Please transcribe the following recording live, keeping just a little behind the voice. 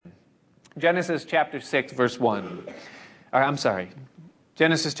Genesis chapter 6, verse 1.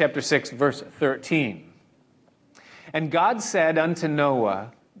 Genesis chapter 6, verse 13. And God said unto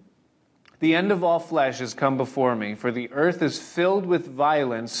Noah, the end of all flesh is come before me, for the earth is filled with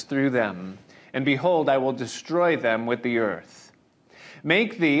violence through them. And behold, I will destroy them with the earth.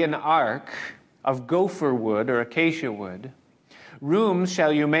 Make thee an ark of gopher wood or acacia wood. Rooms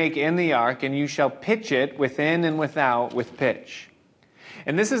shall you make in the ark, and you shall pitch it within and without with pitch.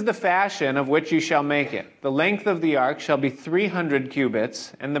 And this is the fashion of which you shall make it. The length of the ark shall be 300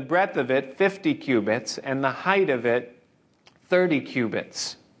 cubits, and the breadth of it 50 cubits, and the height of it 30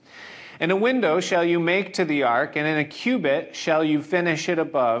 cubits. And a window shall you make to the ark, and in a cubit shall you finish it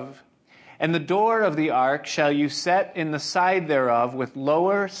above. And the door of the ark shall you set in the side thereof, with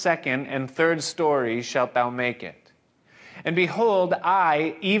lower, second, and third stories shalt thou make it. And behold,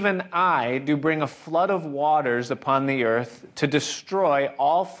 I, even I, do bring a flood of waters upon the earth to destroy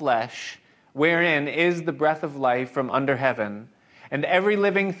all flesh, wherein is the breath of life from under heaven, and every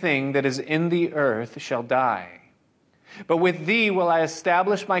living thing that is in the earth shall die. But with thee will I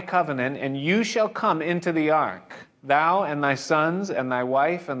establish my covenant, and you shall come into the ark, thou and thy sons and thy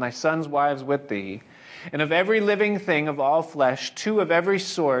wife and thy sons' wives with thee. And of every living thing of all flesh, 2 of every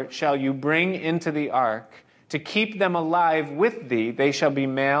sort shall you bring into the ark, to keep them alive with thee. They shall be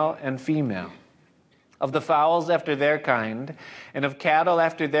male and female. Of the fowls after their kind, and of cattle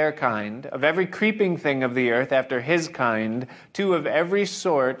after their kind, of every creeping thing of the earth after his kind, 2 of every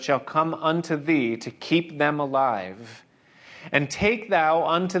sort shall come unto thee to keep them alive. And take thou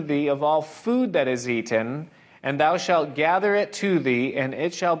unto thee of all food that is eaten, and thou shalt gather it to thee, and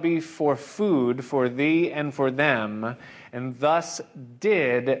it shall be for food for thee and for them. And thus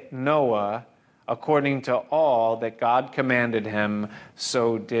did Noah, according to all that God commanded him,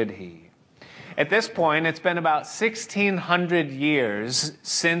 so did he. At this point, it's been about 1,600 years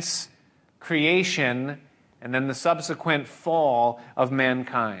since creation and then the subsequent fall of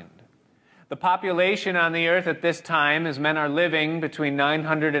mankind. The population on the earth at this time, as men are living between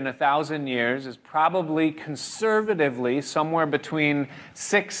 900 and 1,000 years, is probably conservatively somewhere between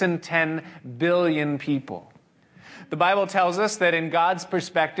 6 and 10 billion people. The Bible tells us that in God's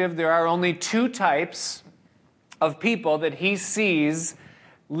perspective, there are only 2 types of people that he sees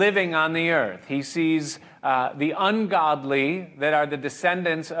living on the earth. He sees the ungodly that are the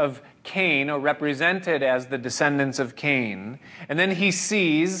descendants of Cain, or represented as the descendants of Cain. And then he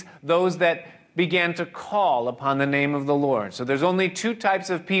sees those that began to call upon the name of the Lord. So there's only 2 types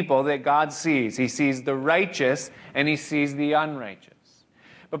of people that God sees. He sees the righteous and he sees the unrighteous.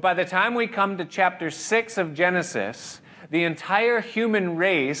 But by the time we come to chapter 6 of Genesis, the entire human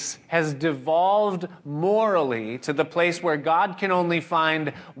race has devolved morally to the place where God can only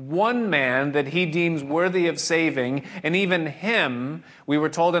find one man that he deems worthy of saving, and even him, we were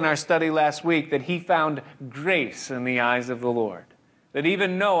told in our study last week, that he found grace in the eyes of the Lord. That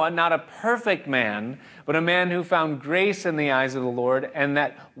even Noah, not a perfect man, but a man who found grace in the eyes of the Lord and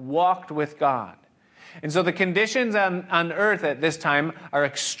that walked with God. And so the conditions on earth at this time are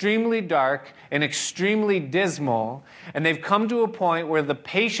extremely dark and extremely dismal, and they've come to a point where the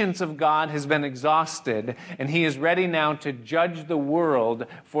patience of God has been exhausted, and he is ready now to judge the world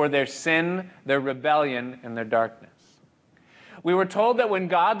for their sin, their rebellion, and their darkness. We were told that when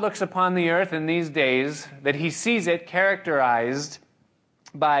God looks upon the earth in these days, that he sees it characterized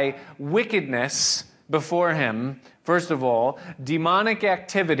by wickedness before him, first of all, demonic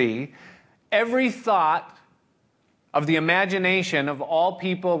activity. Every thought of the imagination of all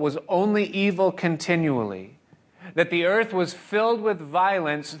people was only evil continually, that the earth was filled with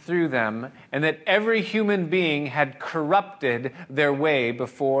violence through them, and that every human being had corrupted their way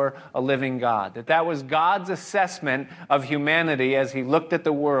before a living God. That was God's assessment of humanity as he looked at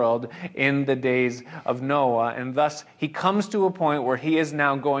the world in the days of Noah, and thus he comes to a point where he is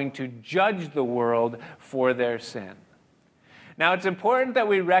now going to judge the world for their sin. Now, it's important that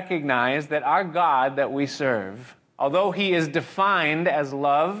we recognize that our God that we serve, although he is defined as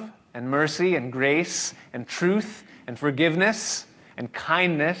love and mercy and grace and truth and forgiveness and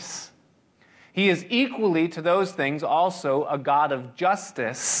kindness, he is equally to those things also a God of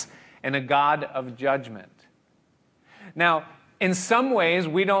justice and a God of judgment. Now, in some ways,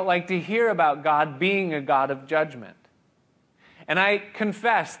 we don't like to hear about God being a God of judgment. And I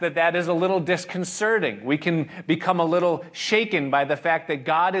confess that that is a little disconcerting. We can become a little shaken by the fact that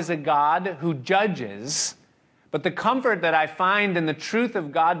God is a God who judges. But the comfort that I find in the truth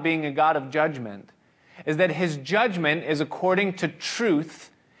of God being a God of judgment is that his judgment is according to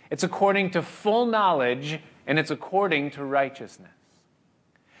truth, it's according to full knowledge, and it's according to righteousness.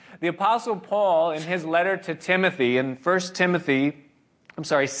 The Apostle Paul, in his letter to Timothy, in 1 Timothy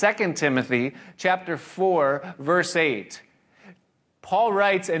 2 Timothy chapter 4, verse 8. Paul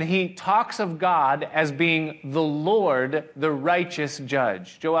writes, and he talks of God as being the Lord, the righteous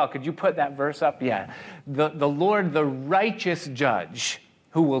judge. Joel, could you put that verse up? Yeah. The Lord, the righteous judge,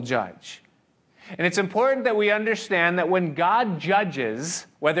 who will judge. And it's important that we understand that when God judges,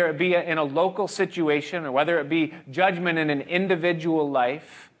 whether it be in a local situation or whether it be judgment in an individual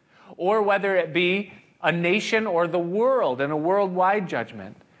life, or whether it be a nation or the world in a worldwide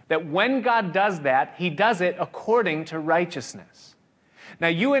judgment, that when God does that, he does it according to righteousness. Now,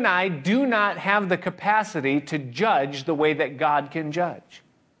 you and I do not have the capacity to judge the way that God can judge.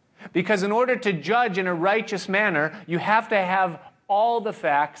 Because in order to judge in a righteous manner, you have to have all the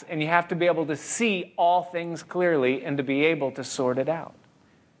facts and you have to be able to see all things clearly and to be able to sort it out.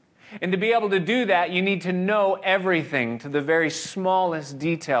 And to be able to do that, you need to know everything to the very smallest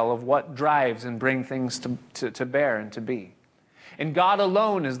detail of what drives and brings things to bear and to be. And God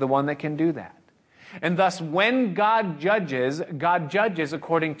alone is the one that can do that. And thus, when God judges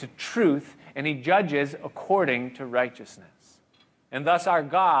according to truth, and he judges according to righteousness. And thus, our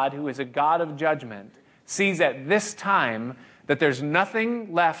God, who is a God of judgment, sees at this time that there's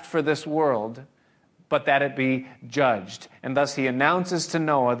nothing left for this world but that it be judged. And thus, he announces to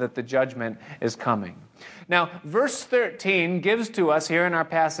Noah that the judgment is coming. Now, verse 13 gives to us here in our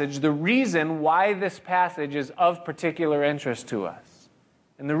passage the reason why this passage is of particular interest to us.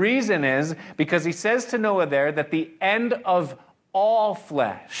 And the reason is because he says to Noah there that the end of all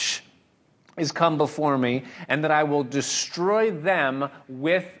flesh is come before me, and that I will destroy them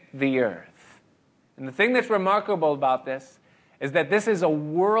with the earth. And the thing that's remarkable about this is that this is a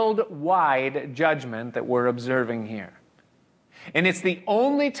worldwide judgment that we're observing here. And it's the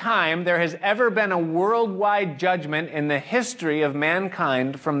only time there has ever been a worldwide judgment in the history of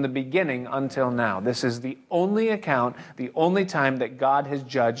mankind from the beginning until now. This is the only account, the only time that God has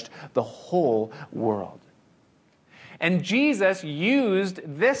judged the whole world. And Jesus used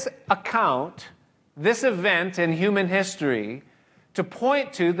this account, this event in human history, to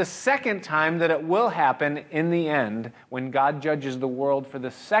point to the second time that it will happen in the end when God judges the world for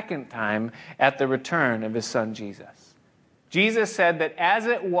the second time at the return of his son Jesus. Jesus said that as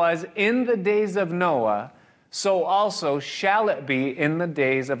it was in the days of Noah, so also shall it be in the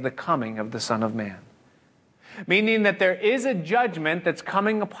days of the coming of the Son of Man. Meaning that there is a judgment that's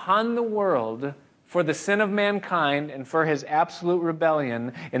coming upon the world for the sin of mankind and for his absolute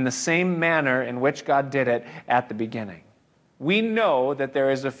rebellion in the same manner in which God did it at the beginning. We know that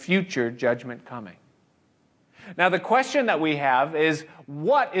there is a future judgment coming. Now, the question that we have is,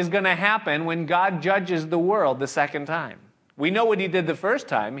 what is going to happen when God judges the world the second time? We know what he did the first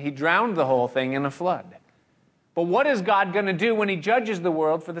time. He drowned the whole thing in a flood. But what is God going to do when he judges the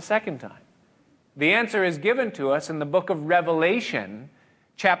world for the second time? The answer is given to us in the book of Revelation,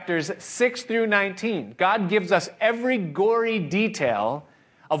 chapters 6 through 19. God gives us every gory detail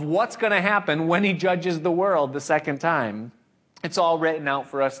of what's going to happen when he judges the world the second time. It's all written out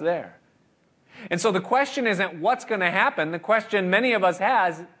for us there. And so the question isn't what's going to happen. The question many of us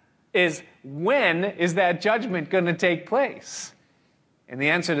has is, when is that judgment going to take place? And the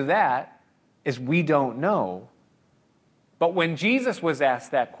answer to that is we don't know. But when Jesus was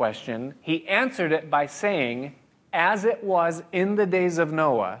asked that question, he answered it by saying, as it was in the days of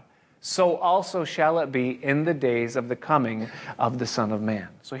Noah, so also shall it be in the days of the coming of the Son of Man.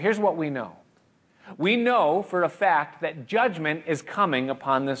 So here's what we know. We know for a fact that judgment is coming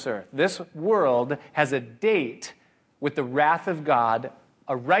upon this earth. This world has a date with the wrath of God,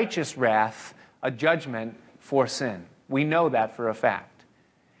 a righteous wrath, a judgment for sin. We know that for a fact.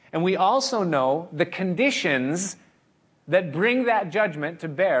 And we also know the conditions that bring that judgment to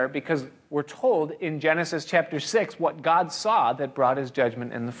bear, because we're told in Genesis chapter 6 what God saw that brought his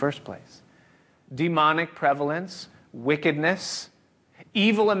judgment in the first place. Demonic prevalence, wickedness,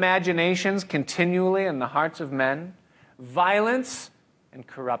 evil imaginations continually in the hearts of men, violence, and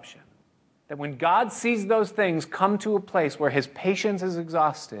corruption. That when God sees those things come to a place where his patience is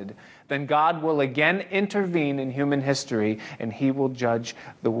exhausted, then God will again intervene in human history and he will judge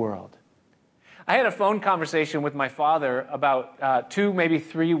the world. I had a phone conversation with my father about 2, maybe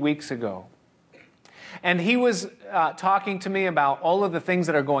 3 weeks ago. And he was talking to me about all of the things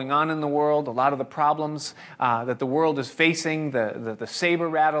that are going on in the world, a lot of the problems that the world is facing, the saber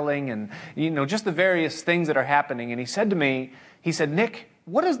rattling, and just the various things that are happening. And he said to me, Nick,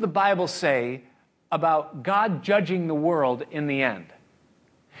 what does the Bible say about God judging the world in the end?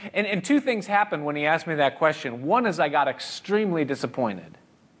 And 2 things happened when he asked me that question. One is I got extremely disappointed,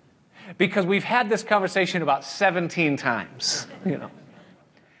 because we've had this conversation about 17 times,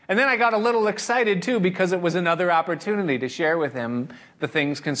 And then I got a little excited too because it was another opportunity to share with him the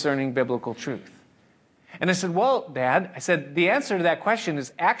things concerning biblical truth. And I said, well, Dad, I said, the answer to that question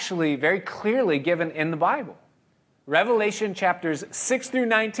is actually very clearly given in the Bible. Revelation chapters 6 through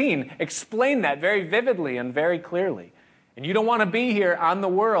 19 explain that very vividly and very clearly. And you don't want to be here on the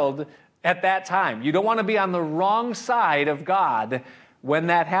world at that time. You don't want to be on the wrong side of God when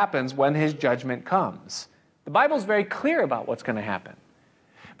that happens, when his judgment comes. The Bible's very clear about what's going to happen.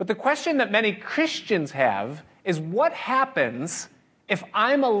 But the question that many Christians have is, what happens if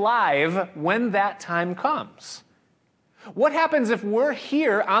I'm alive when that time comes? What happens if we're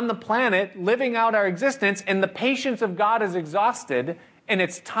here on the planet living out our existence and the patience of God is exhausted and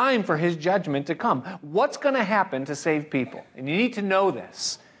it's time for his judgment to come? What's going to happen to save people? And you need to know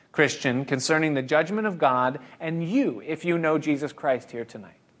this, Christian, concerning the judgment of God, and you, if you know Jesus Christ here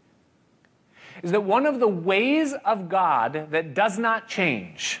tonight, is that one of the ways of God that does not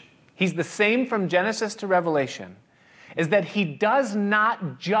change, he's the same from Genesis to Revelation, is that he does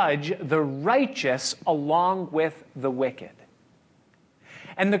not judge the righteous along with the wicked.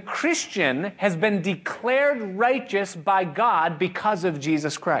 And the Christian has been declared righteous by God because of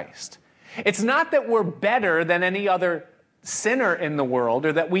Jesus Christ. It's not that we're better than any other sinner in the world,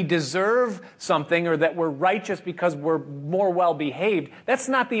 or that we deserve something, or that we're righteous because we're more well-behaved. That's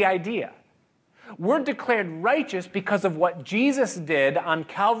not the idea. We're declared righteous because of what Jesus did on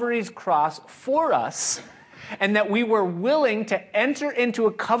Calvary's cross for us, and that we were willing to enter into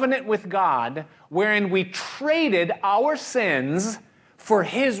a covenant with God wherein we traded our sins for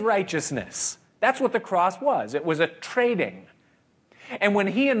his righteousness. That's what the cross was. It was a trading. And when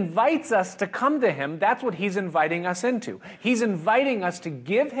he invites us to come to him, that's what he's inviting us into. He's inviting us to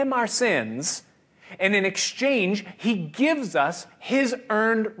give him our sins, and in exchange, he gives us his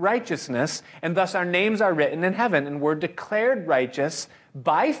earned righteousness, and thus our names are written in heaven, and we're declared righteous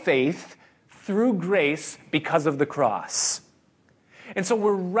by faith through grace because of the cross. And so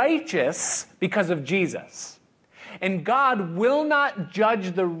we're righteous because of Jesus. And God will not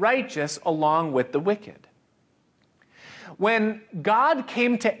judge the righteous along with the wicked. When God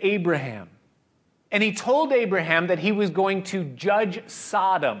came to Abraham, and he told Abraham that he was going to judge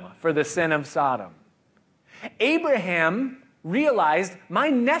Sodom for the sin of Sodom, Abraham realized, my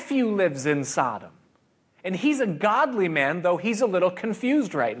nephew lives in Sodom. And he's a godly man, though he's a little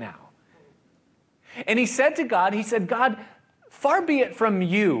confused right now. And he said to God, God, far be it from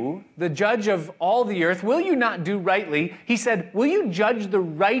you, the judge of all the earth, will you not do rightly? He said, will you judge the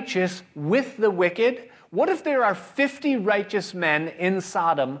righteous with the wicked? What if there are 50 righteous men in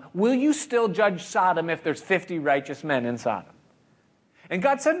Sodom? Will you still judge Sodom if there's 50 righteous men in Sodom? And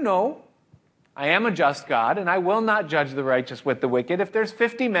God said, no, I am a just God, and I will not judge the righteous with the wicked. If there's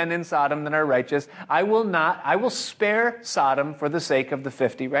 50 men in Sodom that are righteous, I will spare Sodom for the sake of the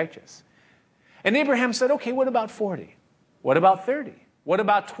 50 righteous. And Abraham said, okay, what about 40? What about 30? What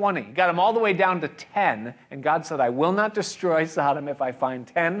about 20? Got him all the way down to 10, and God said, I will not destroy Sodom if I find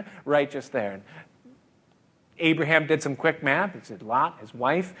 10 righteous there. And Abraham did some quick math. He said, Lot, his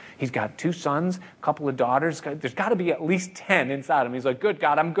wife, he's got 2 sons, a couple of daughters. There's got to be at least 10 in Sodom. He's like, good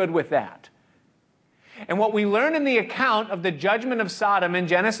God, I'm good with that. And what we learn in the account of the judgment of Sodom in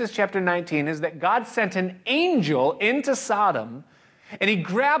Genesis chapter 19 is that God sent an angel into Sodom, and he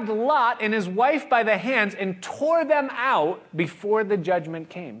grabbed Lot and his wife by the hands and tore them out before the judgment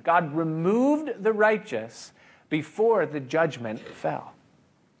came. God removed the righteous before the judgment fell.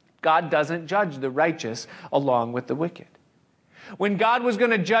 God doesn't judge the righteous along with the wicked. When God was going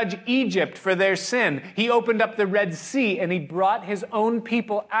to judge Egypt for their sin, he opened up the Red Sea and he brought his own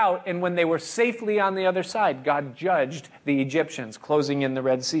people out. And when they were safely on the other side, God judged the Egyptians, closing in the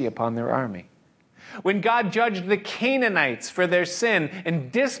Red Sea upon their army. When God judged the Canaanites for their sin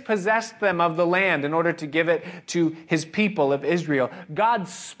and dispossessed them of the land in order to give it to his people of Israel, God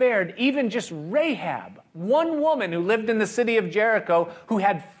spared even just Rahab, one woman who lived in the city of Jericho who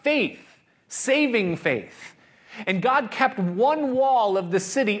had faith, saving faith. And God kept one wall of the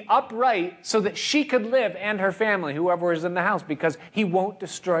city upright so that she could live and her family, whoever was in the house, because he won't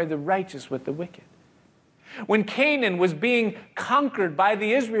destroy the righteous with the wicked. When Canaan was being conquered by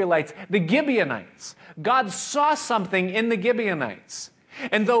the Israelites, the Gibeonites, God saw something in the Gibeonites.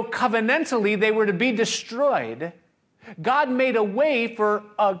 And though covenantally they were to be destroyed, God made a way for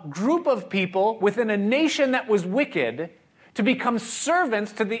a group of people within a nation that was wicked to become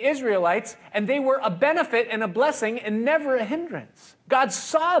servants to the Israelites, and they were a benefit and a blessing and never a hindrance. God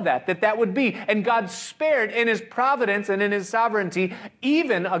saw that would be, and God spared in his providence and in his sovereignty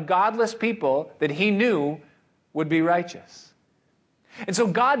even a godless people that he knew would be righteous. And so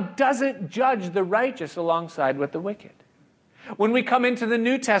God doesn't judge the righteous alongside with the wicked. When we come into the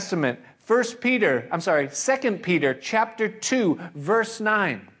New Testament, 2 Peter chapter 2, verse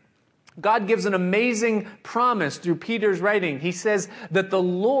 9. God gives an amazing promise through Peter's writing. He says that the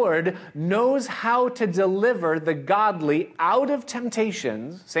Lord knows how to deliver the godly out of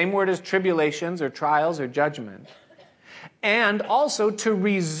temptations, same word as tribulations or trials or judgment, and also to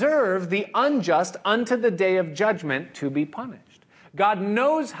reserve the unjust unto the day of judgment to be punished. God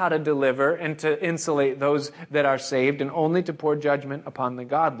knows how to deliver and to insulate those that are saved and only to pour judgment upon the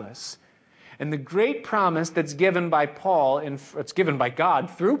godless. And the great promise that's given by Paul, it's given by God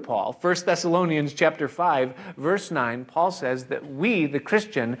through Paul, 1 Thessalonians chapter 5, verse 9, Paul says that we, the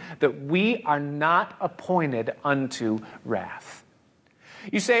Christian, that we are not appointed unto wrath.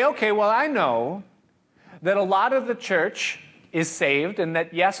 You say, okay, well, I know that a lot of the church is saved, and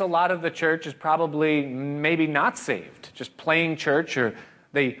that, yes, a lot of the church is probably maybe not saved, just playing church, or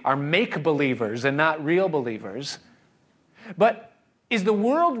they are make-believers and not real believers. But is the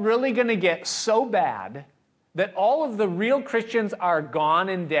world really going to get so bad that all of the real Christians are gone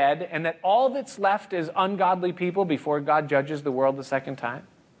and dead, and that all that's left is ungodly people before God judges the world the second time?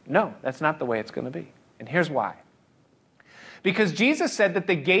 No, that's not the way it's going to be. And here's why. Because Jesus said that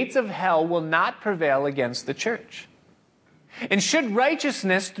the gates of hell will not prevail against the church. And should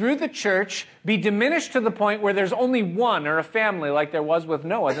righteousness through the church be diminished to the point where there's only one or a family like there was with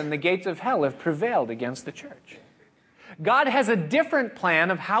Noah, then the gates of hell have prevailed against the church. God has a different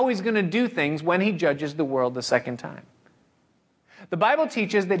plan of how he's going to do things when he judges the world the second time. The Bible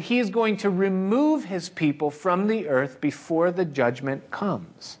teaches that he is going to remove his people from the earth before the judgment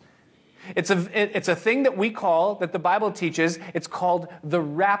comes. It's a thing that we call, that the Bible teaches, it's called the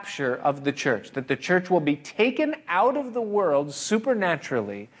rapture of the church. That the church will be taken out of the world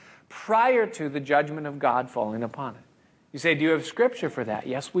supernaturally prior to the judgment of God falling upon it. You say, do you have scripture for that?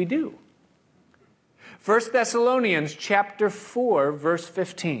 Yes, we do. 1 Thessalonians chapter 4, verse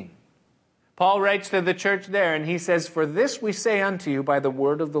 15. Paul writes to the church there, and he says, "For this we say unto you by the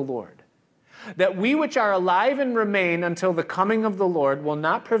word of the Lord, that we which are alive and remain until the coming of the Lord will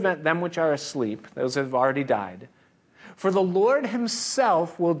not prevent them which are asleep," those who have already died. "For the Lord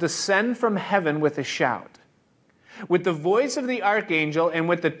himself will descend from heaven with a shout, with the voice of the archangel, and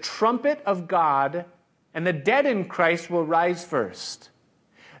with the trumpet of God, and the dead in Christ will rise first.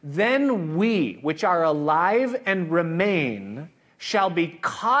 Then we, which are alive and remain, shall be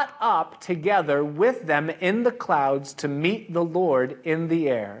caught up together with them in the clouds to meet the Lord in the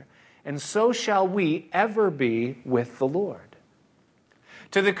air, and so shall we ever be with the Lord."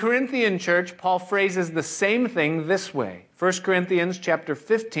 To the Corinthian church, Paul phrases the same thing this way. 1 Corinthians chapter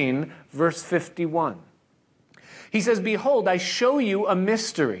 15, verse 51. He says, "Behold, I show you a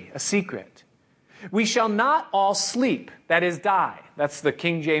mystery, a secret. We shall not all sleep," that is, die. That's the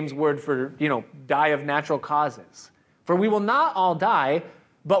King James word for, die of natural causes. "For we will not all die,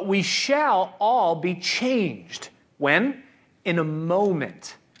 but we shall all be changed." When? In a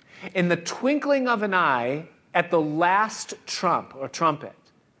moment. In the twinkling of an eye, at the last trump or trumpet.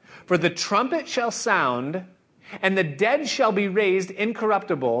 "For the trumpet shall sound, and the dead shall be raised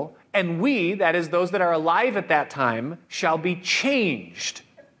incorruptible, and we," that is, those that are alive at that time, "shall be changed.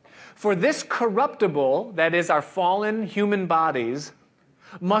 For this corruptible," that is, our fallen human bodies,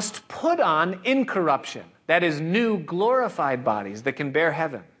 "must put on incorruption," that is, new glorified bodies that can bear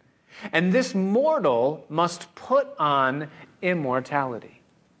heaven. "And this mortal must put on immortality."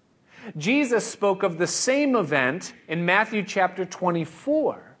 Jesus spoke of the same event in Matthew chapter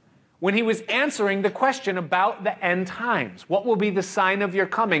 24, when he was answering the question about the end times. What will be the sign of your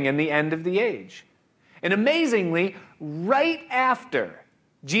coming and the end of the age? And amazingly, right after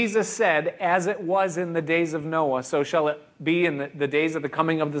Jesus said, "As it was in the days of Noah, so shall it be in the days of the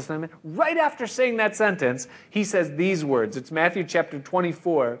coming of the Son of Man," right after saying that sentence, he says these words. It's Matthew chapter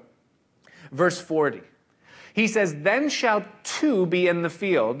 24, verse 40. He says, "Then shall two be in the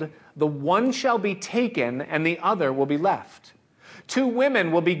field, the one shall be taken, and the other will be left. Two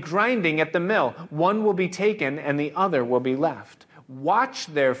women will be grinding at the mill, one will be taken, and the other will be left. Watch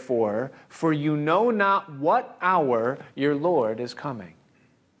therefore, for you know not what hour your Lord is coming."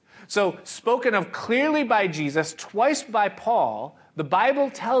 So, spoken of clearly by Jesus, twice by Paul, the Bible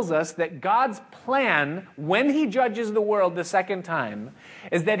tells us that God's plan, when he judges the world the second time,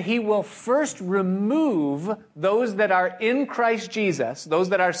 is that he will first remove those that are in Christ Jesus, those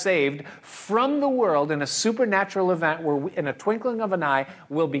that are saved, from the world in a supernatural event where we, in a twinkling of an eye,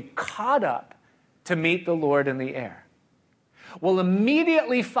 will be caught up to meet the Lord in the air. Well,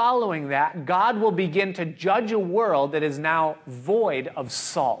 immediately following that, God will begin to judge a world that is now void of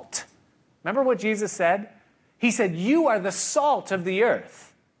salt. Remember what Jesus said? He said, "You are the salt of the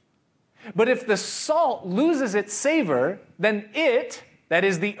earth." But if the salt loses its savor, then it, that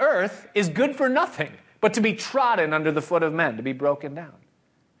is the earth, is good for nothing, but to be trodden under the foot of men, to be broken down.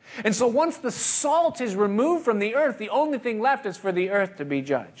 And so once the salt is removed from the earth, the only thing left is for the earth to be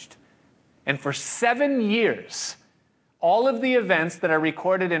judged. And for 7 years, all of the events that are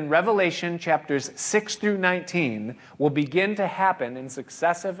recorded in Revelation chapters 6 through 19 will begin to happen in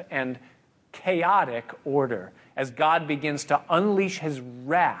successive and chaotic order as God begins to unleash his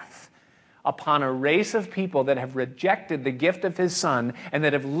wrath upon a race of people that have rejected the gift of his Son and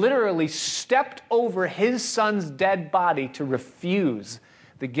that have literally stepped over his Son's dead body to refuse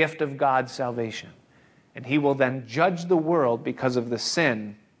the gift of God's salvation. And he will then judge the world because of the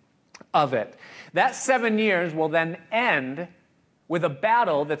sin of it. That 7 years will then end with a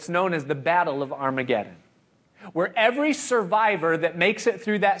battle that's known as the Battle of Armageddon, where every survivor that makes it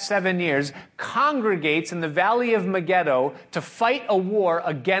through that 7 years congregates in the Valley of Megiddo to fight a war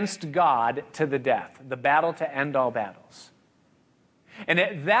against God to the death, the battle to end all battles. And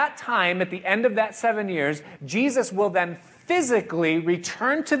at that time, at the end of that 7 years, Jesus will then physically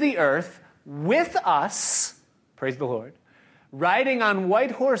return to the earth with us, praise the Lord, riding on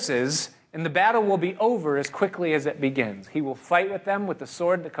white horses, and the battle will be over as quickly as it begins. He will fight with them with the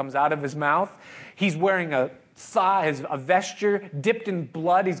sword that comes out of his mouth. He's wearing a vesture dipped in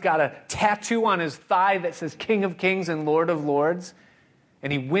blood. He's got a tattoo on his thigh that says King of Kings and Lord of Lords.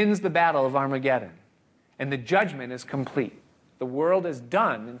 And he wins the battle of Armageddon. And the judgment is complete. The world is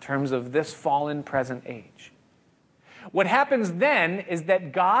done in terms of this fallen present age. What happens then is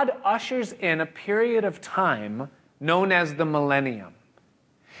that God ushers in a period of time known as the millennium.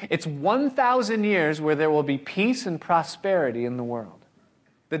 It's 1,000 years where there will be peace and prosperity in the world.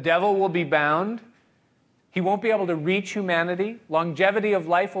 The devil will be bound. He won't be able to reach humanity. Longevity of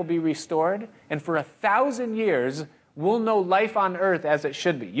life will be restored. And for 1,000 years, we'll know life on earth as it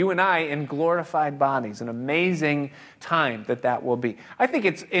should be. You and I in glorified bodies. An amazing time that will be. I think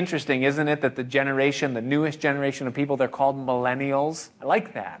it's interesting, isn't it, that the newest generation of people, they're called millennials. I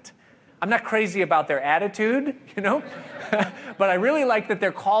like that. I'm not crazy about their attitude, but I really like that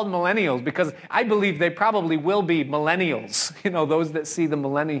they're called millennials because I believe they probably will be millennials, those that see the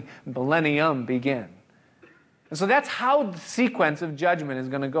millennium begin. And so that's how the sequence of judgment is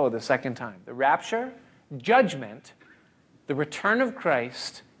going to go the second time. The rapture, judgment, the return of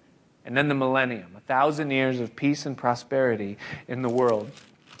Christ, and then the millennium, 1,000 years of peace and prosperity in the world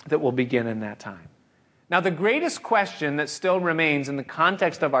that will begin in that time. Now, the greatest question that still remains in the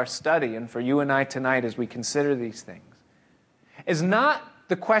context of our study and for you and I tonight as we consider these things is not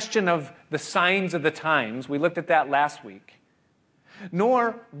the question of the signs of the times. We looked at that last week.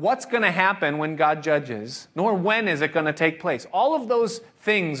 Nor what's going to happen when God judges, nor when is it going to take place. All of those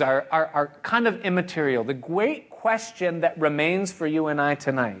things are kind of immaterial. The great question that remains for you and I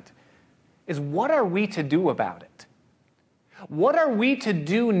tonight is what are we to do about it? What are we to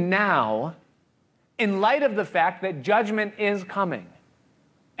do now in light of the fact that judgment is coming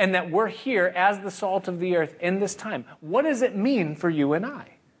and that we're here as the salt of the earth in this time? What does it mean for you and I?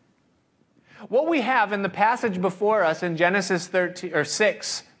 What we have in the passage before us in Genesis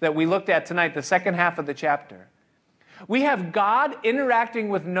 6 that we looked at tonight, the second half of the chapter, we have God interacting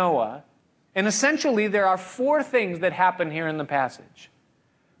with Noah, and essentially there are 4 things that happen here in the passage.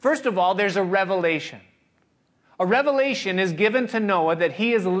 First of all, there's a revelation. A revelation is given to Noah that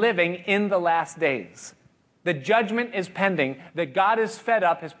he is living in the last days. The judgment is pending, that God is fed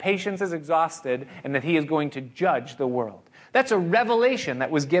up, his patience is exhausted, and that he is going to judge the world. That's a revelation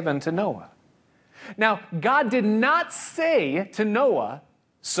that was given to Noah. Now, God did not say to Noah,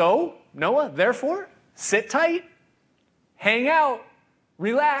 so, Noah, therefore, sit tight, hang out,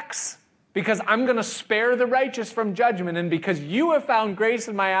 relax, because I'm going to spare the righteous from judgment, and because you have found grace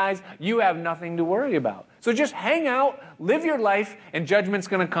in my eyes, you have nothing to worry about. So just hang out, live your life, and judgment's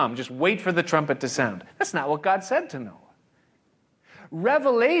going to come. Just wait for the trumpet to sound. That's not what God said to Noah.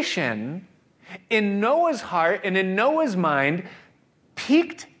 Revelation in Noah's heart and in Noah's mind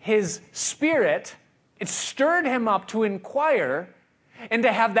piqued his spirit. It stirred him up to inquire and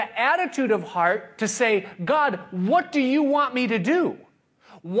to have the attitude of heart to say, God, what do you want me to do?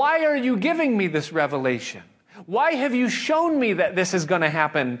 Why are you giving me this revelation? Why have you shown me that this is going to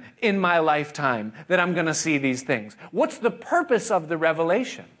happen in my lifetime, that I'm going to see these things? What's the purpose of the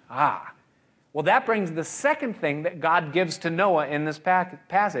revelation? Well, that brings the second thing that God gives to Noah in this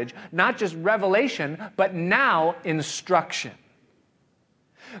passage, not just revelation, but now instruction.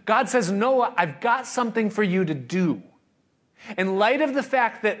 God says, Noah, I've got something for you to do. In light of the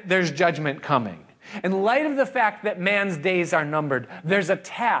fact that there's judgment coming, In light of the fact that man's days are numbered, there's a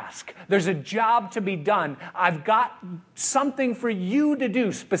task, there's a job to be done. I've got something for you to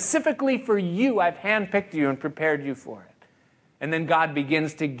do, specifically for you. I've handpicked you and prepared you for it. And then God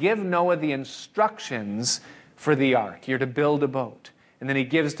begins to give Noah the instructions for the ark. You're to build a boat. And then he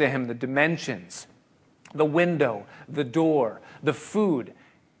gives to him the dimensions, the window, the door, the food,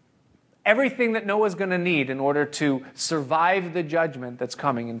 everything that Noah's going to need in order to survive the judgment that's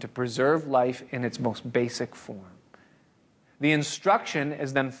coming and to preserve life in its most basic form. The instruction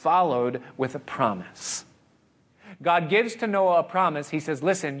is then followed with a promise. God gives to Noah a promise. He says,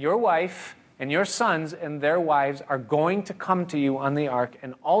 listen, your wife and your sons and their wives are going to come to you on the ark,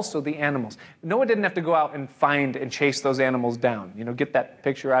 and also the animals. Noah didn't have to go out and find and chase those animals down. Get that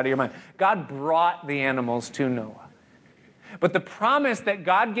picture out of your mind. God brought the animals to Noah. But the promise that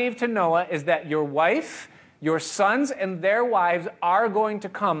God gave to Noah is that your wife, your sons, and their wives are going to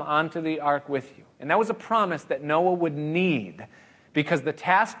come onto the ark with you. And that was a promise that Noah would need, because the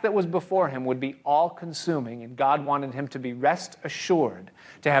task that was before him would be all-consuming, and God wanted him to be rest assured,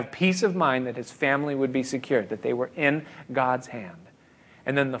 to have peace of mind that his family would be secured, that they were in God's hand.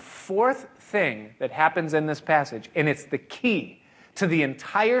 And then the fourth thing that happens in this passage, and it's the key to the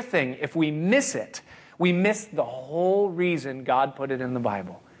entire thing, if we miss it, we miss the whole reason God put it in the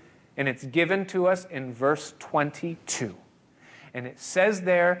Bible. And it's given to us in verse 22. And it says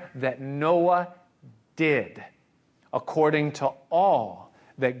there that Noah did according to all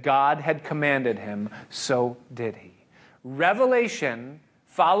that God had commanded him, so did he. Revelation,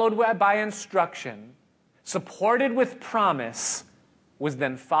 followed by instruction, supported with promise, was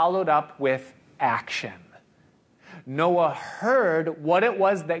then followed up with action. Noah heard what it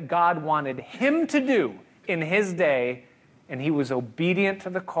was that God wanted him to do in his day, and he was obedient to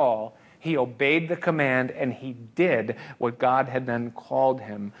the call. He obeyed the command, and he did what God had then called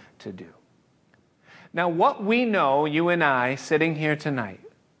him to do. Now, what we know, you and I, sitting here tonight,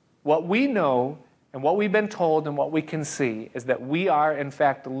 what we know and what we've been told and what we can see is that we are, in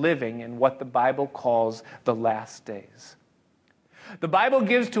fact, living in what the Bible calls the last days. The Bible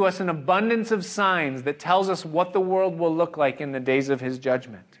gives to us an abundance of signs that tells us what the world will look like in the days of his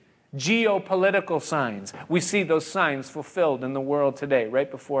judgment. Geopolitical signs. We see those signs fulfilled in the world today, right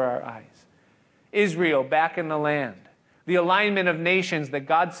before our eyes. Israel back in the land. The alignment of nations that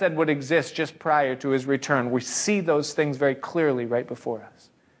God said would exist just prior to his return. We see those things very clearly right before us.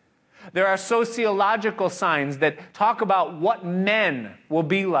 There are sociological signs that talk about what men will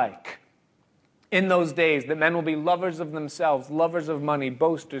be like in those days, that men will be lovers of themselves, lovers of money,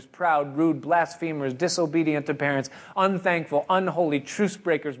 boasters, proud, rude, blasphemers, disobedient to parents, unthankful, unholy, truce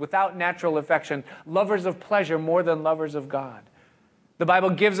breakers, without natural affection, lovers of pleasure more than lovers of God. The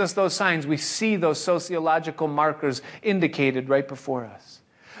Bible gives us those signs. We see those sociological markers indicated right before us.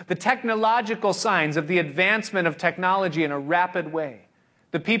 The technological signs of the advancement of technology in a rapid way.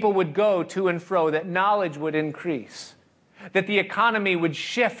 The people would go to and fro, that knowledge would increase, that the economy would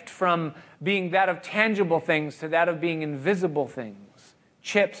shift from being that of tangible things to that of being invisible things.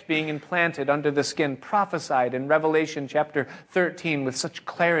 Chips being implanted under the skin, prophesied in Revelation chapter 13 with such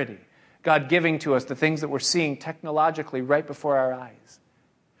clarity. God giving to us the things that we're seeing technologically right before our eyes.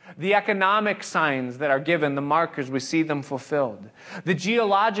 The economic signs that are given, the markers, we see them fulfilled. The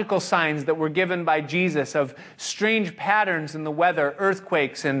geological signs that were given by Jesus of strange patterns in the weather,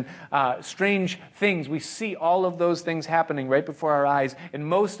 earthquakes and strange things. We see all of those things happening right before our eyes. And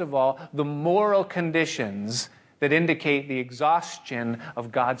most of all, the moral conditions that indicate the exhaustion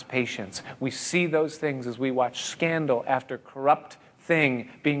of God's patience. We see those things as we watch scandal after corrupt thing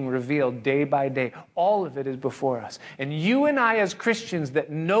being revealed day by day. All of it is before us. And you and I as Christians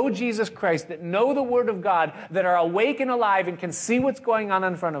that know Jesus Christ, that know the Word of God, that are awake and alive and can see what's going on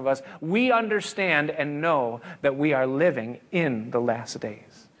in front of us, we understand and know that we are living in the last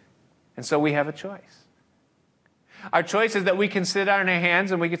days. And so we have a choice. Our choice is that we can sit on our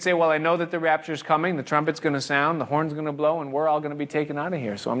hands and we could say, well, I know that the rapture is coming, the trumpet's going to sound, the horn's going to blow, and we're all going to be taken out of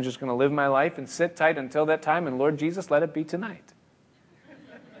here. So I'm just going to live my life and sit tight until that time, and Lord Jesus, let it be tonight.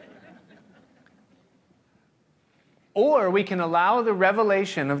 Or we can allow the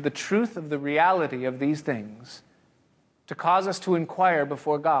revelation of the truth of the reality of these things to cause us to inquire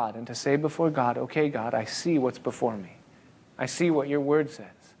before God and to say before God, okay, God, I see what's before me. I see what your word says.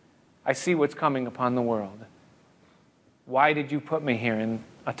 I see what's coming upon the world. Why did you put me here in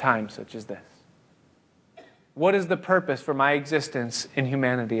a time such as this? What is the purpose for my existence in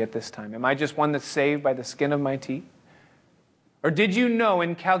humanity at this time? Am I just one that's saved by the skin of my teeth? Or did you know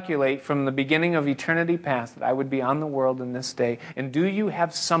and calculate from the beginning of eternity past that I would be on the world in this day? And do you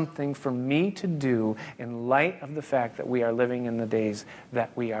have something for me to do in light of the fact that we are living in the days that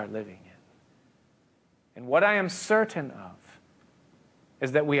we are living in? And what I am certain of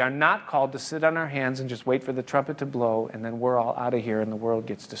is that we are not called to sit on our hands and just wait for the trumpet to blow and then we're all out of here and the world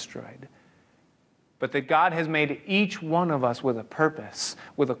gets destroyed. But that God has made each one of us with a purpose,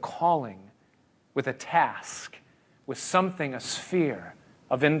 with a calling, with a task, with something, a sphere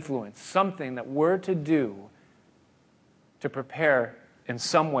of influence, something that we're to do to prepare in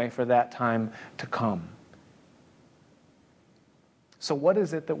some way for that time to come. So what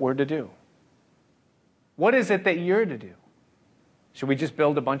is it that we're to do? What is it that you're to do? Should we just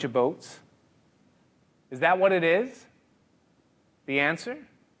build a bunch of boats? Is that what it is? The answer?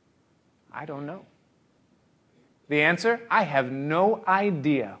 I don't know. The answer? I have no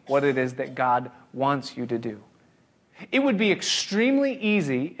idea what it is that God wants you to do. It would be extremely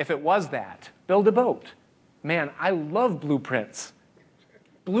easy if it was that. Build a boat. Man, I love blueprints.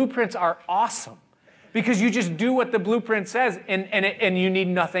 Blueprints are awesome because you just do what the blueprint says and you need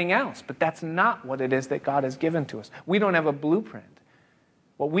nothing else. But that's not what it is that God has given to us. We don't have a blueprint.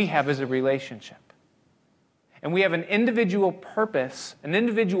 What we have is a relationship. And we have an individual purpose, an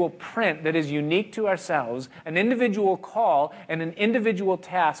individual print that is unique to ourselves, an individual call, and an individual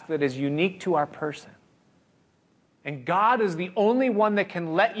task that is unique to our person. And God is the only one that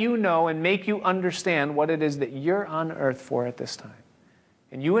can let you know and make you understand what it is that you're on earth for at this time.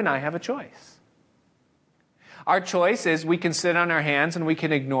 And you and I have a choice. Our choice is we can sit on our hands and we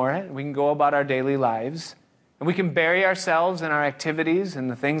can ignore it. We can go about our daily lives. And we can bury ourselves in our activities and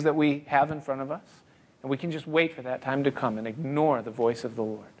the things that we have in front of us. And we can just wait for that time to come and ignore the voice of the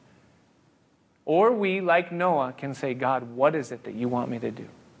Lord. Or we, like Noah, can say, God, what is it that you want me to do?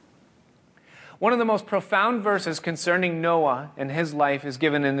 One of the most profound verses concerning Noah and his life is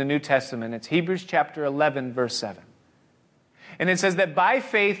given in the New Testament. It's Hebrews chapter 11, verse 7. And it says that by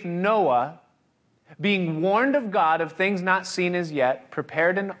faith Noah, being warned of God of things not seen as yet,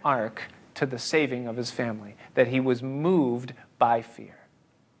 prepared an ark to the saving of his family, that he was moved by fear.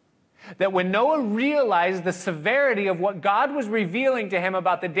 That when Noah realized the severity of what God was revealing to him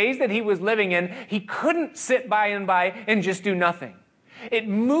about the days that he was living in, he couldn't sit by and just do nothing. It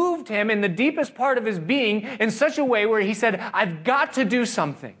moved him in the deepest part of his being in such a way where he said, I've got to do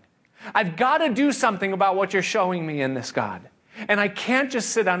something. I've got to do something about what you're showing me in this, God. And I can't just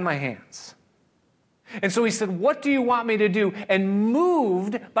sit on my hands. And so he said, what do you want me to do? And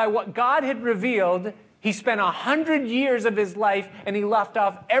moved by what God had revealed, he spent 100 years of his life and he left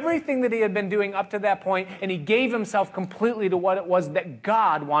off everything that he had been doing up to that point and he gave himself completely to what it was that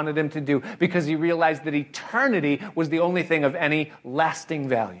God wanted him to do because he realized that eternity was the only thing of any lasting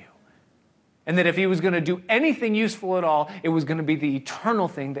value. And that if he was going to do anything useful at all, it was going to be the eternal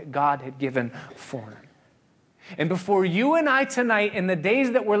thing that God had given for him. And before you and I tonight, in the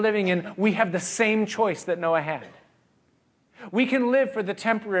days that we're living in, we have the same choice that Noah had. We can live for the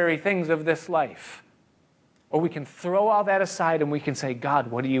temporary things of this life. Or we can throw all that aside and we can say, God,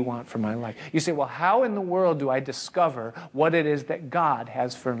 what do you want for my life? You say, well, how in the world do I discover what it is that God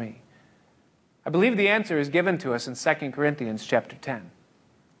has for me? I believe the answer is given to us in 2 Corinthians chapter 10.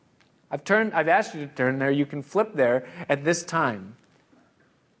 I've asked you to turn there. You can flip there at this time.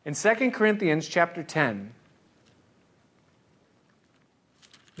 In 2 Corinthians chapter 10,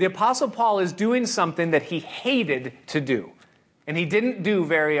 the Apostle Paul is doing something that he hated to do, and he didn't do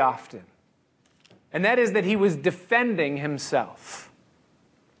very often. And that is that he was defending himself.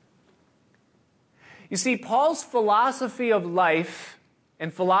 You see, Paul's philosophy of life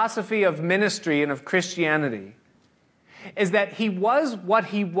and philosophy of ministry and of Christianity is that he was what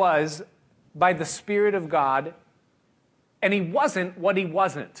he was by the Spirit of God, and he wasn't what he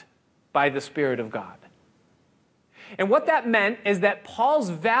wasn't by the Spirit of God. And what that meant is that Paul's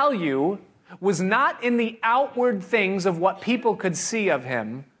value was not in the outward things of what people could see of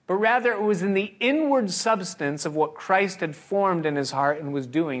him, but rather it was in the inward substance of what Christ had formed in his heart and was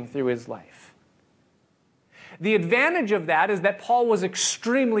doing through his life. The advantage of that is that Paul was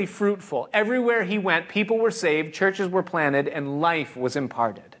extremely fruitful. Everywhere he went, people were saved, churches were planted, and life was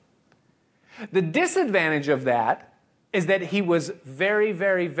imparted. The disadvantage of that is that he was very,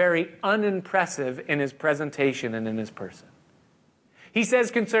 very, very unimpressive in his presentation and in his person. He says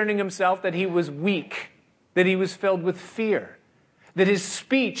concerning himself that he was weak, that he was filled with fear, that his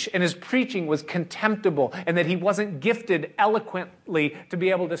speech and his preaching was contemptible, and that he wasn't gifted eloquently to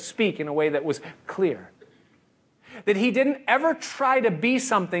be able to speak in a way that was clear. That he didn't ever try to be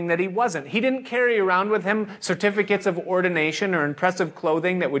something that he wasn't. He didn't carry around with him certificates of ordination or impressive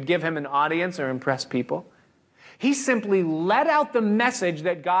clothing that would give him an audience or impress people. He simply let out the message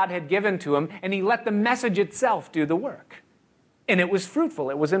that God had given to him, and he let the message itself do the work. And it was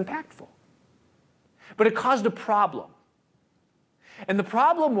fruitful. It was impactful. But it caused a problem. And the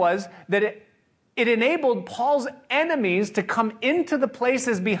problem was that It enabled Paul's enemies to come into the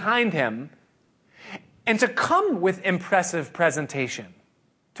places behind him and to come with impressive presentation,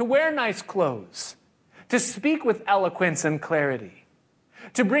 to wear nice clothes, to speak with eloquence and clarity,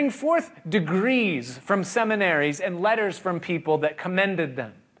 to bring forth degrees from seminaries and letters from people that commended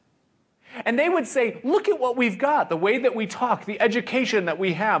them. And they would say, look at what we've got, the way that we talk, the education that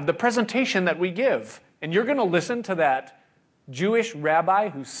we have, the presentation that we give. And you're going to listen to that Jewish rabbi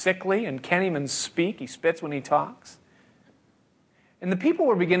who's sickly and can't even speak. He spits when he talks. And the people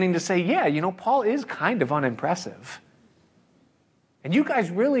were beginning to say, yeah, Paul is kind of unimpressive. And you guys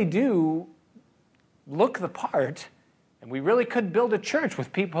really do look the part, and we really could build a church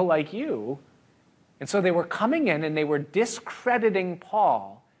with people like you. And so they were coming in and they were discrediting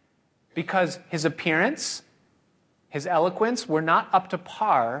Paul because his appearance, his eloquence were not up to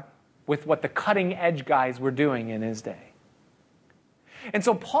par with what the cutting-edge guys were doing in his day. And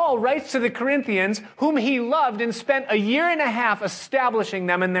so Paul writes to the Corinthians, whom he loved and spent a year and a half establishing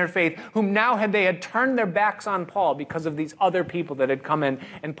them in their faith, whom now they had turned their backs on Paul because of these other people that had come in,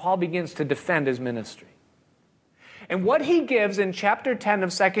 and Paul begins to defend his ministry. And what he gives in chapter 10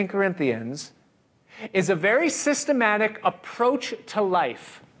 of 2 Corinthians is a very systematic approach to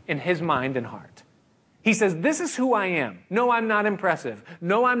life in his mind and heart. He says, this is who I am. No, I'm not impressive.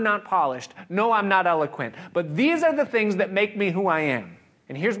 No, I'm not polished. No, I'm not eloquent. But these are the things that make me who I am.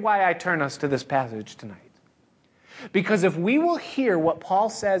 And here's why I turn us to this passage tonight. Because if we will hear what Paul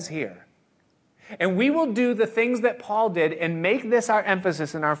says here, and we will do the things that Paul did and make this our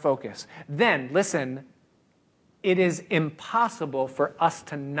emphasis and our focus, then, listen, it is impossible for us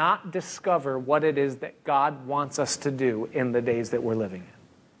to not discover what it is that God wants us to do in the days that we're living in.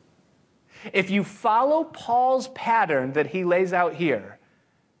 If you follow Paul's pattern that he lays out here,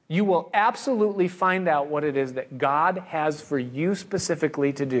 you will absolutely find out what it is that God has for you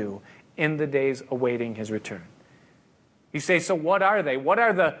specifically to do in the days awaiting his return. You say, so what are they? What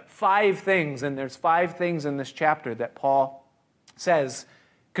are the 5 things? And there's 5 things in this chapter that Paul says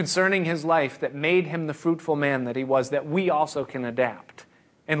concerning his life that made him the fruitful man that he was, that we also can adapt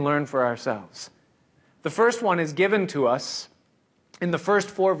and learn for ourselves. The first one is given to us in the first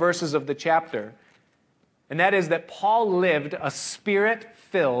 4 verses of the chapter, and that is that Paul lived a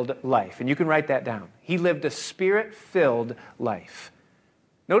Spirit-filled life. And you can write that down. He lived a Spirit-filled life.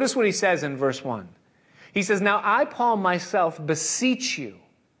 Notice what he says in verse 1. He says, now I, Paul, myself, beseech you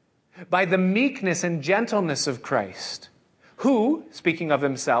by the meekness and gentleness of Christ, who, speaking of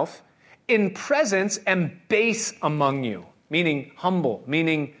himself, in presence am base among you, meaning humble,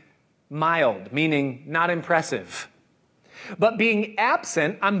 meaning mild, meaning not impressive. But being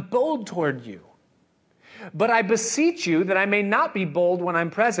absent, I'm bold toward you. But I beseech you that I may not be bold when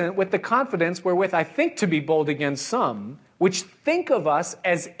I'm present with the confidence wherewith I think to be bold against some, which think of us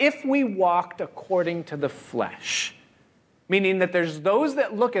as if we walked according to the flesh. Meaning that there's those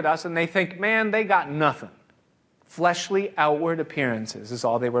that look at us and they think, man, they got nothing. Fleshly outward appearances is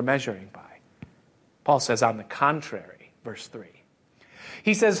all they were measuring by. Paul says, on the contrary, verse 3.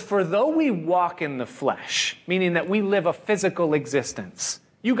 He says, for though we walk in the flesh, meaning that we live a physical existence.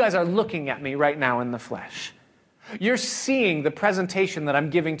 You guys are looking at me right now in the flesh. You're seeing the presentation that I'm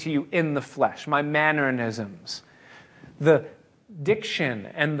giving to you in the flesh, my mannerisms, the diction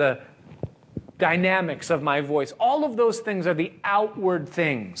and the dynamics of my voice. All of those things are the outward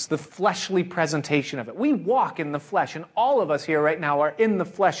things, the fleshly presentation of it. We walk in the flesh, and all of us here right now are in the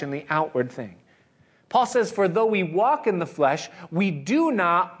flesh in the outward thing. Paul says, for though we walk in the flesh, we do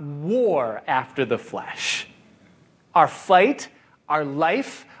not war after the flesh. Our fight, our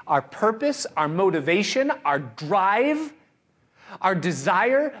life, our purpose, our motivation, our drive, our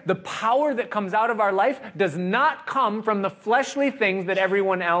desire, the power that comes out of our life does not come from the fleshly things that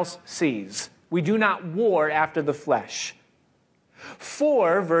everyone else sees. We do not war after the flesh.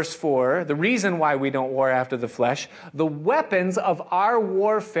 4, verse 4, the reason why we don't war after the flesh, the weapons of our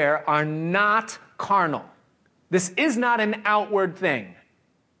warfare are not carnal. This is not an outward thing.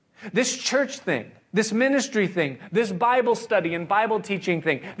 This church thing, this ministry thing, this Bible study and Bible teaching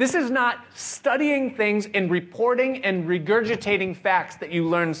thing, this is not studying things and reporting and regurgitating facts that you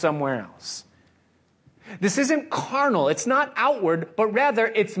learn somewhere else. This isn't carnal. It's not outward, but rather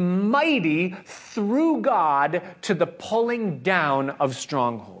it's mighty through God to the pulling down of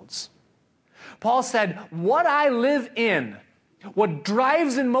strongholds. Paul said, what I live in, what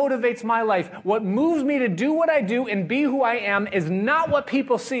drives and motivates my life, what moves me to do what I do and be who I am is not what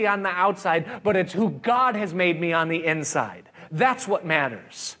people see on the outside, but it's who God has made me on the inside. That's what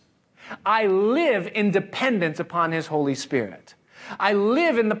matters. I live in dependence upon His Holy Spirit. I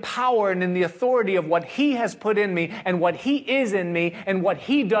live in the power and in the authority of what he has put in me and what he is in me and what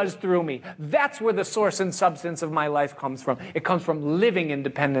he does through me. That's where the source and substance of my life comes from. It comes from living in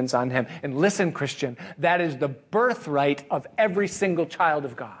dependence on him. And listen, Christian, that is the birthright of every single child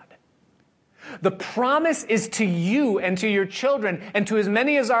of God. The promise is to you and to your children and to as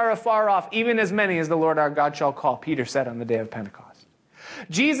many as are afar off, even as many as the Lord our God shall call, Peter said on the day of Pentecost.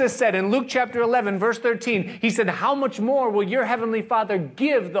 Jesus said in Luke chapter 11, verse 13, he said, how much more will your heavenly Father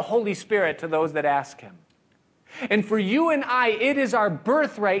give the Holy Spirit to those that ask him? And for you and I, it is our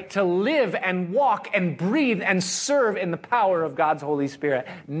birthright to live and walk and breathe and serve in the power of God's Holy Spirit,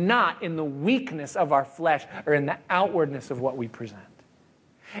 not in the weakness of our flesh or in the outwardness of what we present.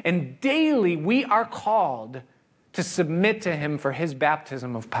 And daily we are called to submit to him for his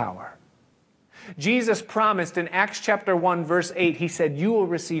baptism of power. Jesus promised in Acts chapter 1, verse 8, he said, you will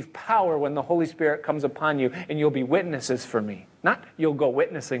receive power when the Holy Spirit comes upon you, and you'll be witnesses for me. Not you'll go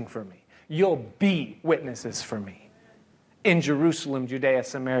witnessing for me. You'll be witnesses for me. In Jerusalem, Judea,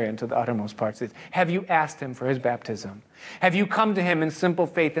 Samaria, and to the uttermost parts. Have you asked him for his baptism? Have you come to him in simple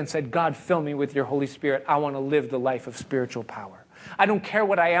faith and said, God, fill me with your Holy Spirit. I want to live the life of spiritual power. I don't care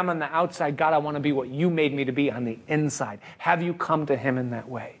what I am on the outside. God, I want to be what you made me to be on the inside. Have you come to him in that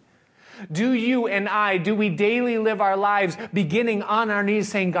way? Do you and I, do we daily live our lives beginning on our knees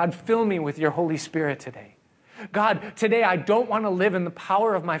saying, God, fill me with your Holy Spirit today? God, today I don't want to live in the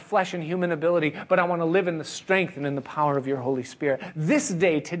power of my flesh and human ability, but I want to live in the strength and in the power of your Holy Spirit. This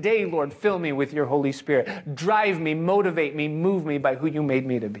day, today, Lord, fill me with your Holy Spirit. Drive me, motivate me, move me by who you made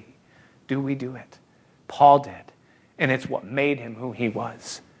me to be. Do we do it? Paul did, and it's what made him who he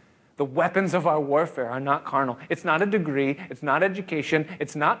was. The weapons of our warfare are not carnal. It's not a degree. It's not education.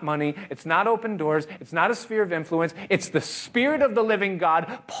 It's not money. It's not open doors. It's not a sphere of influence. It's the Spirit of the living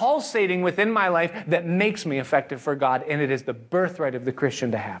God pulsating within my life that makes me effective for God, and it is the birthright of the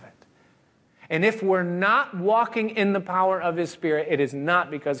Christian to have it. And if we're not walking in the power of his Spirit, it is not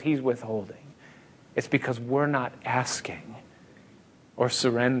because he's withholding. It's because we're not asking or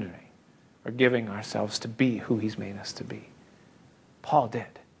surrendering or giving ourselves to be who he's made us to be. Paul did.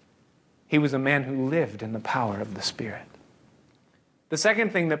 He was a man who lived in the power of the Spirit. The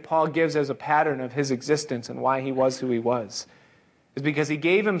second thing that Paul gives as a pattern of his existence and why he was who he was is because he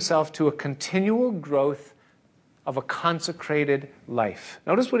gave himself to a continual growth of a consecrated life.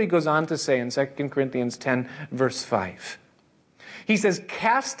 Notice what he goes on to say in 2 Corinthians 10, verse 5. He says,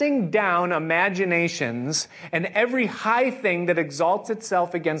 casting down imaginations and every high thing that exalts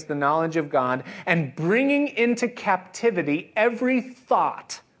itself against the knowledge of God, and bringing into captivity every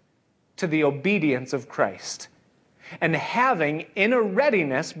thought to the obedience of Christ, and having in a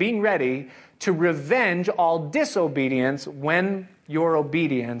readiness, being ready to revenge all disobedience when your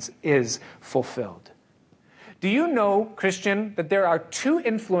obedience is fulfilled. Do you know, Christian, that there are two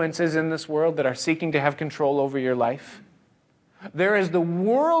influences in this world that are seeking to have control over your life? There is the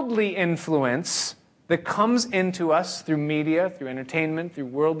worldly influence that comes into us through media, through entertainment, through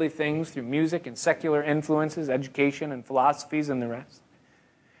worldly things, through music and secular influences, education and philosophies and the rest.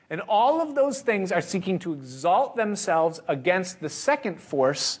 And all of those things are seeking to exalt themselves against the second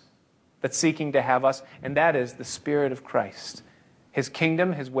force that's seeking to have us, and that is the Spirit of Christ. His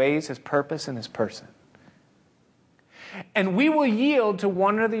kingdom, his ways, his purpose, and his person. And we will yield to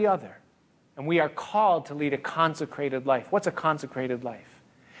one or the other. And we are called to lead a consecrated life. What's a consecrated life?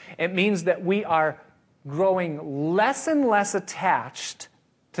 It means that we are growing less and less attached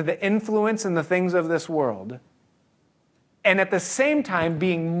to the influence and the things of this world, and at the same time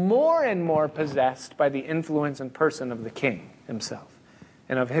being more and more possessed by the influence and person of the King himself,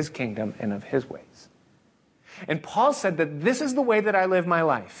 and of his kingdom and of his ways. And Paul said that this is the way that I live my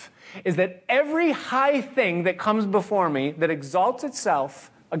life, is that every high thing that comes before me that exalts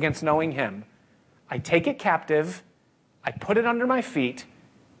itself against knowing him, I take it captive, I put it under my feet,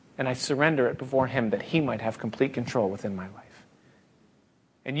 and I surrender it before him that he might have complete control within my life.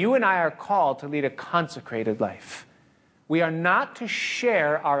 And you and I are called to lead a consecrated life. We are not to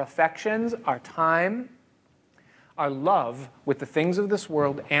share our affections, our time, our love with the things of this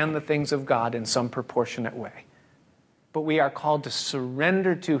world and the things of God in some proportionate way. But we are called to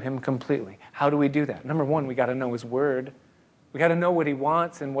surrender to him completely. How do we do that? Number one, we got to know his word. We got to know what he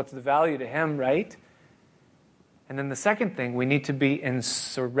wants and what's the value to him, right? And then the second thing, we need to be in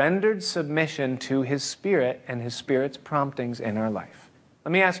surrendered submission to his Spirit and his Spirit's promptings in our life.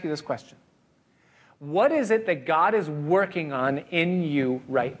 Let me ask you this question. What is it that God is working on in you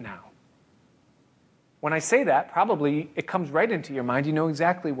right now? When I say that, probably it comes right into your mind. You know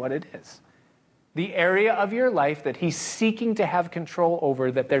exactly what it is. The area of your life that he's seeking to have control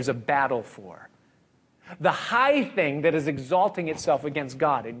over, that there's a battle for. The high thing that is exalting itself against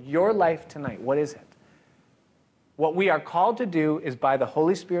God in your life tonight, what is it? What we are called to do is by the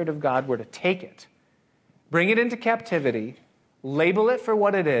Holy Spirit of God, we're to take it, bring it into captivity, label it for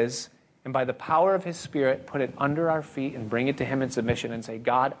what it is, and by the power of His Spirit, put it under our feet and bring it to Him in submission and say,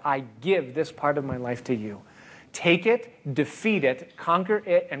 God, I give this part of my life to you. Take it, defeat it,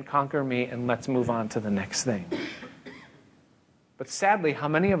 and conquer me, and let's move on to the next thing. But sadly, how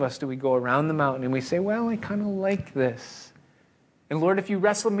many of us do we go around the mountain and we say, well, I kind of like this. And Lord, if you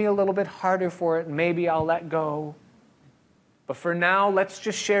wrestle me a little bit harder for it, maybe I'll let go. But for now, let's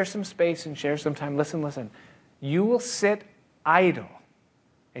just share some space and share some time. Listen. You will sit idle,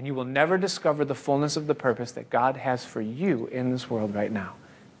 and you will never discover the fullness of the purpose that God has for you in this world right now,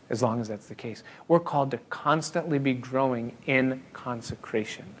 as long as that's the case. We're called to constantly be growing in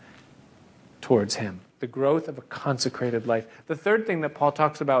consecration towards Him, the growth of a consecrated life. The third thing that Paul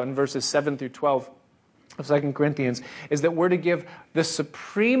talks about in verses 7 through 12 of 2 Corinthians is that we're to give the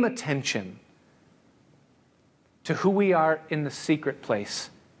supreme attention to who we are in the secret place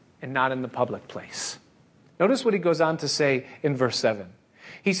and not in the public place. Notice what he goes on to say in verse 7.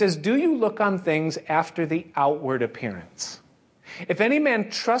 He says, do you look on things after the outward appearance? If any man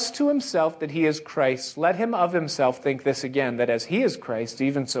trusts to himself that he is Christ, let him of himself think this again, that as he is Christ,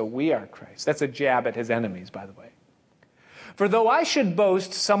 even so we are Christ. That's a jab at his enemies, by the way. For though I should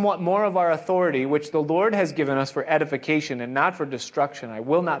boast somewhat more of our authority, which the Lord has given us for edification and not for destruction, I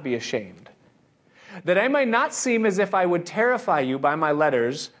will not be ashamed. That I might not seem as if I would terrify you by my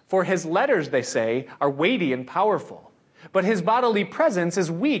letters, for his letters, they say, are weighty and powerful, but his bodily presence is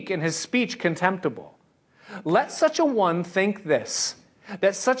weak and his speech contemptible. Let such a one think this,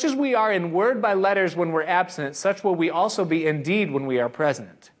 that such as we are in word by letters when we're absent, such will we also be in deed when we are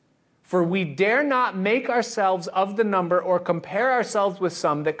present. For we dare not make ourselves of the number or compare ourselves with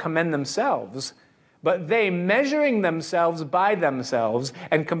some that commend themselves, but they, measuring themselves by themselves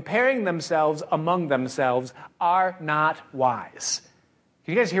and comparing themselves among themselves, are not wise.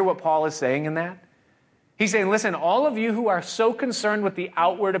 Can you guys hear what Paul is saying in that? He's saying, listen, all of you who are so concerned with the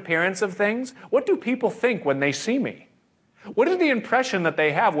outward appearance of things, what do people think when they see me? What is the impression that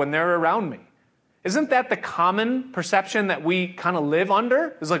they have when they're around me? Isn't that the common perception that we kind of live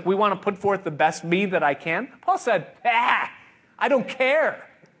under? It's like we want to put forth the best me that I can. Paul said, I don't care.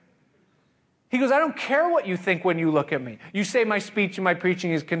 He goes, I don't care what you think when you look at me. You say my speech and my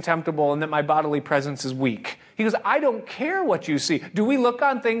preaching is contemptible and that my bodily presence is weak. He goes, I don't care what you see. Do we look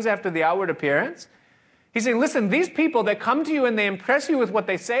on things after the outward appearance? He's saying, listen, these people that come to you and they impress you with what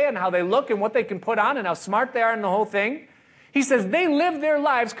they say and how they look and what they can put on and how smart they are in the whole thing, he says they live their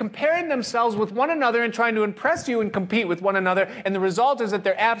lives comparing themselves with one another and trying to impress you and compete with one another, and the result is that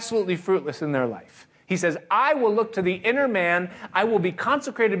they're absolutely fruitless in their life. He says, I will look to the inner man. I will be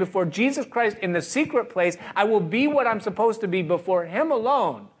consecrated before Jesus Christ in the secret place. I will be what I'm supposed to be before Him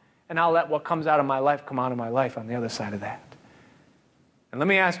alone, and I'll let what comes out of my life come out of my life on the other side of that. And let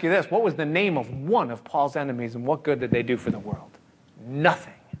me ask you this. What was the name of one of Paul's enemies, and what good did they do for the world?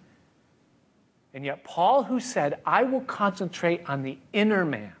 Nothing. And yet Paul, who said, I will concentrate on the inner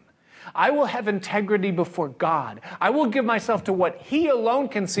man. I will have integrity before God. I will give myself to what He alone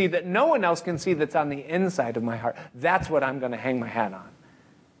can see that no one else can see that's on the inside of my heart. That's what I'm going to hang my hat on.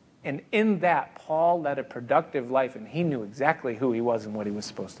 And in that, Paul led a productive life, and he knew exactly who he was and what he was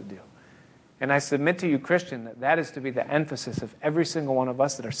supposed to do. And I submit to you, Christian, that that is to be the emphasis of every single one of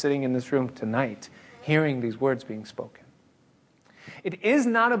us that are sitting in this room tonight, hearing these words being spoken. It is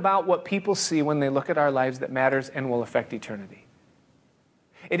not about what people see when they look at our lives that matters and will affect eternity.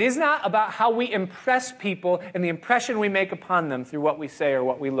 It is not about how we impress people and the impression we make upon them through what we say or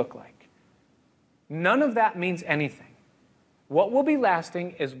what we look like. None of that means anything. What will be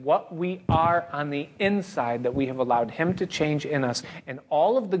lasting is what we are on the inside that we have allowed Him to change in us. And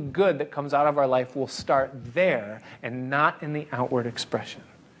all of the good that comes out of our life will start there and not in the outward expression.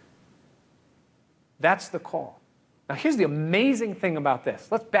 That's the call. Now here's the amazing thing about this.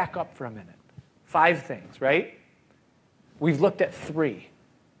 Let's back up for a minute. 5 things, right? We've looked at 3.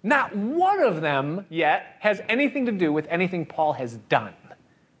 Not one of them yet has anything to do with anything Paul has done.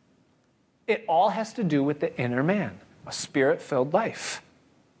 It all has to do with the inner man. A Spirit-filled life.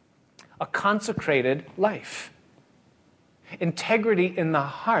 A consecrated life. Integrity in the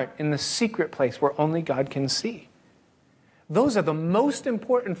heart, in the secret place where only God can see. Those are the most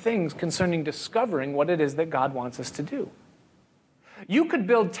important things concerning discovering what it is that God wants us to do. You could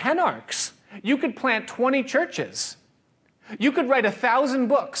build 10 arks. You could plant 20 churches. You could write 1,000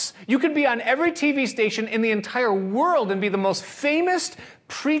 books. You could be on every TV station in the entire world and be the most famous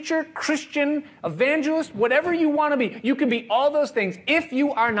preacher, Christian, evangelist, whatever you want to be. You can be all those things. If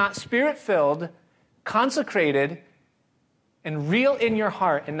you are not Spirit-filled, consecrated and real in your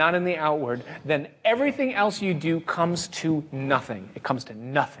heart and not in the outward, then everything else you do comes to nothing. It comes to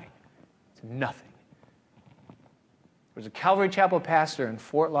nothing. It's nothing. There was a Calvary Chapel pastor in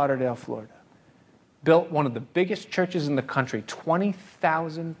Fort Lauderdale, Florida. Built one of the biggest churches in the country,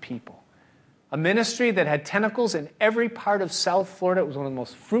 20,000 people. A ministry that had tentacles in every part of South Florida. It was one of the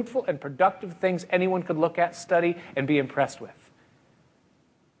most fruitful and productive things anyone could look at, study, and be impressed with.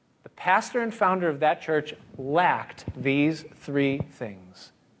 The pastor and founder of that church lacked these three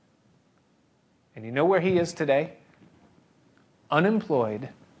things. And you know where he is today? Unemployed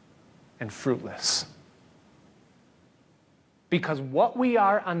and fruitless. Because what we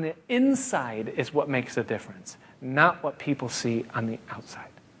are on the inside is what makes a difference, not what people see on the outside.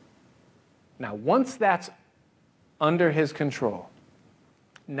 Now, once that's under his control,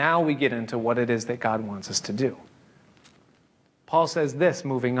 now we get into what it is that God wants us to do. Paul says this,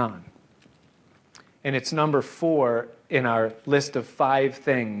 moving on. And it's number 4 in our list of 5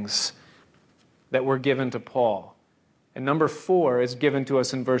 things that were given to Paul. And number 4 is given to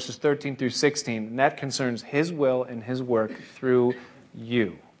us in verses 13 through 16, and that concerns his will and his work through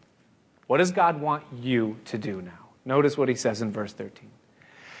you. What does God want you to do now? Notice what he says in verse 13.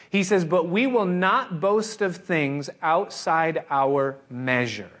 He says, "But we will not boast of things outside our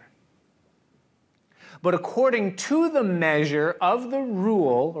measure, but according to the measure of the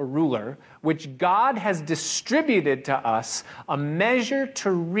rule or ruler, which God has distributed to us, a measure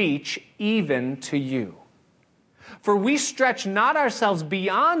to reach even to you. For we stretch not ourselves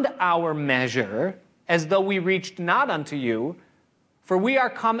beyond our measure, as though we reached not unto you, for we are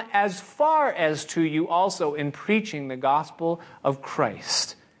come as far as to you also in preaching the gospel of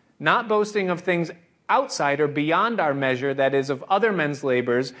Christ, not boasting of things outside or beyond our measure, that is, of other men's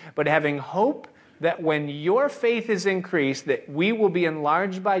labors, but having hope that when your faith is increased, that we will be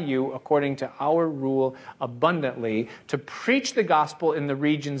enlarged by you according to our rule abundantly, to preach the gospel in the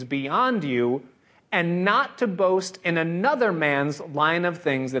regions beyond you, and not to boast in another man's line of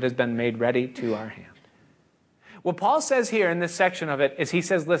things that has been made ready to our hand." What Paul says here in this section of it is he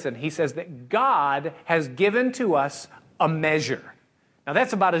says that God has given to us a measure. Now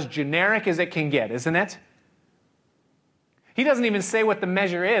that's about as generic as it can get, isn't it? He doesn't even say what the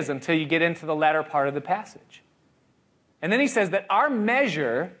measure is until you get into the latter part of the passage. And then he says that our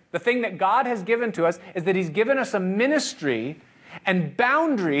measure, the thing that God has given to us, is that he's given us a ministry and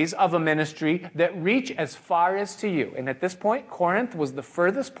boundaries of a ministry that reach as far as to you. And at this point, Corinth was the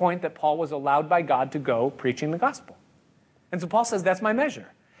furthest point that Paul was allowed by God to go preaching the gospel. And so Paul says, that's my measure.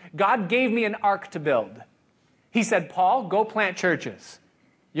 God gave me an ark to build. He said, Paul, go plant churches.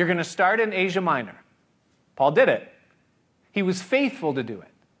 You're going to start in Asia Minor. Paul did it. He was faithful to do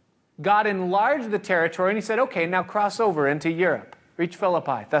it. God enlarged the territory, and he said, okay, now cross over into Europe. Reach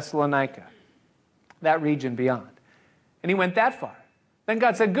Philippi, Thessalonica, that region beyond. And he went that far. Then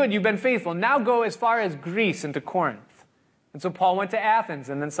God said, good, you've been faithful. Now go as far as Greece and to Corinth. And so Paul went to Athens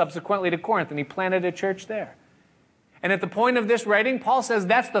and then subsequently to Corinth, and he planted a church there. And at the point of this writing, Paul says,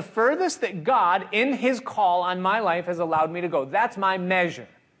 that's the furthest that God, in his call on my life, has allowed me to go. That's my measure.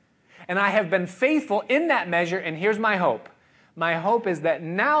 And I have been faithful in that measure, and here's my hope. My hope is that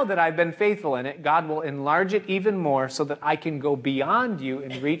now that I've been faithful in it, God will enlarge it even more so that I can go beyond you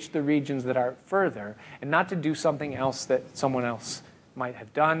and reach the regions that are further, and not to do something else that someone else might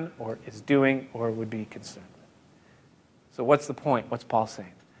have done or is doing or would be concerned with. So what's the point? What's Paul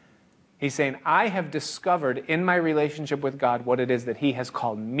saying? He's saying, I have discovered in my relationship with God what it is that he has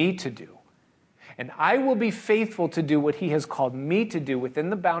called me to do. And I will be faithful to do what he has called me to do within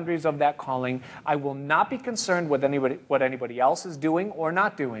the boundaries of that calling. I will not be concerned with what anybody else is doing or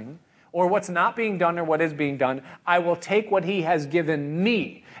not doing, or what's not being done or what is being done. I will take what he has given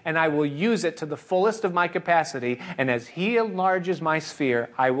me, and I will use it to the fullest of my capacity. And as he enlarges my sphere,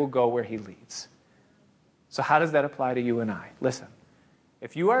 I will go where he leads. So how does that apply to you and I? Listen,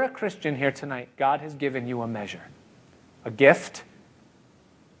 if you are a Christian here tonight, God has given you a measure, a gift,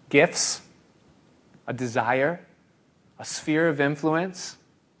 gifts, a desire, a sphere of influence,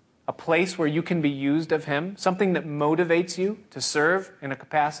 a place where you can be used of him, something that motivates you to serve in a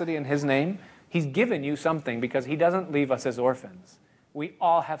capacity in his name. He's given you something because he doesn't leave us as orphans. We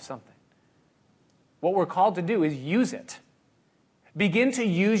all have something. What we're called to do is use it. Begin to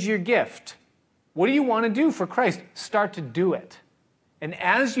use your gift. What do you want to do for Christ? Start to do it. And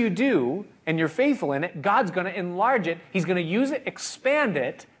as you do, and you're faithful in it, God's going to enlarge it. He's going to use it, expand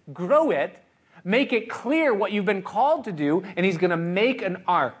it, grow it, make it clear what you've been called to do, and he's going to make an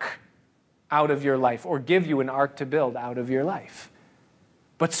ark out of your life, or give you an ark to build out of your life.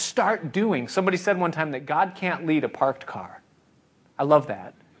 But start doing. Somebody said one time that God can't lead a parked car. I love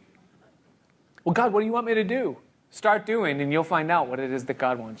that. Well, God, what do you want me to do? Start doing, and you'll find out what it is that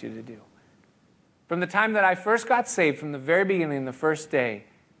God wants you to do. From the time that I first got saved, from the very beginning, the first day,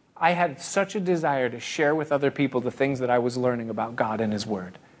 I had such a desire to share with other people the things that I was learning about God and His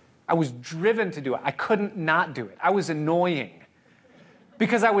Word. I was driven to do it. I couldn't not do it. I was annoying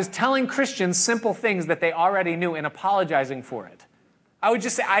because I was telling Christians simple things that they already knew and apologizing for it. I would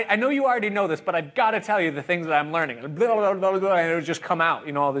just say, I know you already know this, but I've got to tell you the things that I'm learning. And blah, blah, blah, blah, and it would just come out,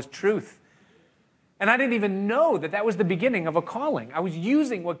 all this truth. And I didn't even know that that was the beginning of a calling. I was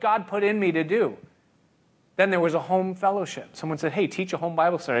using what God put in me to do. Then there was a home fellowship. Someone said, hey, teach a home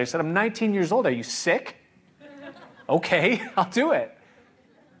Bible study. I said, I'm 19 years old. Are you sick? Okay, I'll do it.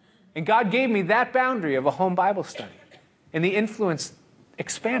 And God gave me that boundary of a home Bible study. And the influence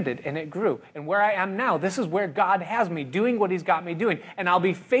expanded and it grew. And where I am now, this is where God has me, doing what He's got me doing. And I'll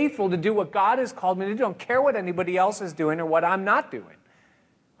be faithful to do what God has called me to do. I don't care what anybody else is doing or what I'm not doing.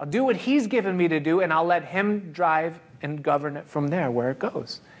 I'll do what He's given me to do, and I'll let Him drive and govern it from there, where it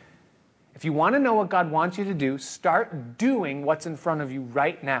goes. If you want to know what God wants you to do, start doing what's in front of you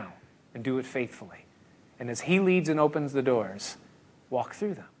right now and do it faithfully. And as He leads and opens the doors, walk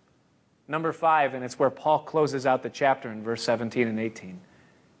through them. Number 5, and it's where Paul closes out the chapter in verse 17 and 18,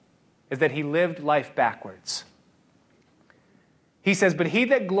 is that he lived life backwards. He says, but he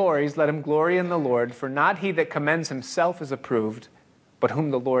that glories, let him glory in the Lord, for not he that commends himself is approved, but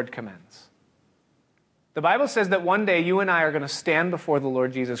whom the Lord commends. The Bible says that one day you and I are going to stand before the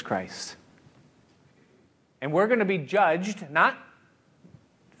Lord Jesus Christ. And we're going to be judged, not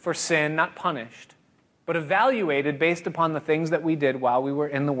for sin, not punished, but evaluated based upon the things that we did while we were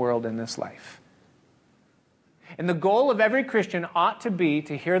in the world in this life. And the goal of every Christian ought to be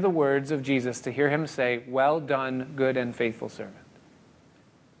to hear the words of Jesus, to hear Him say, well done, good and faithful servant.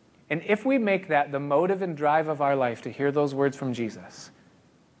 And if we make that the motive and drive of our life to hear those words from Jesus,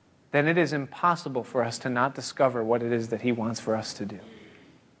 then it is impossible for us to not discover what it is that He wants for us to do.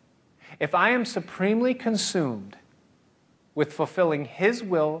 If I am supremely consumed with fulfilling His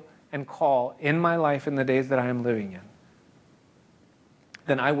will and call in my life in the days that I am living in,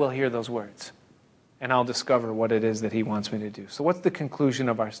 then I will hear those words and I'll discover what it is that He wants me to do. So what's the conclusion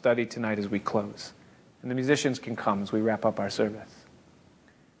of our study tonight as we close? And the musicians can come as we wrap up our service.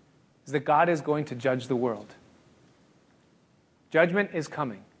 Is that God is going to judge the world. Judgment is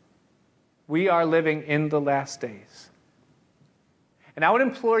coming. We are living in the last days. And I would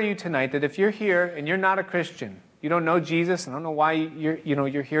implore you tonight that if you're here and you're not a Christian, you don't know Jesus, and I don't know why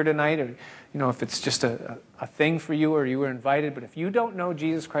you're here tonight, or if it's just a thing for you or you were invited, but if you don't know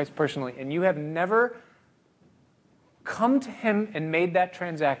Jesus Christ personally and you have never come to Him and made that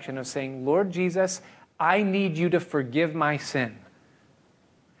transaction of saying, Lord Jesus, I need you to forgive my sin.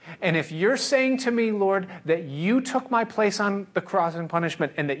 And if you're saying to me, Lord, that you took my place on the cross in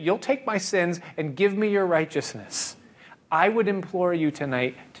punishment and that you'll take my sins and give me your righteousness, I would implore you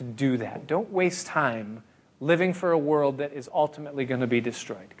tonight to do that. Don't waste time living for a world that is ultimately going to be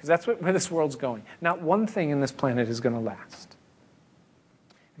destroyed, because that's where this world's going. Not one thing in this planet is going to last.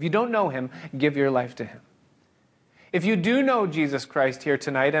 If you don't know Him, give your life to Him. If you do know Jesus Christ here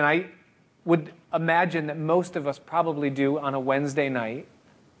tonight, and I would imagine that most of us probably do on a Wednesday night,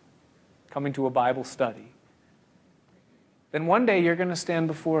 coming to a Bible study, then one day you're going to stand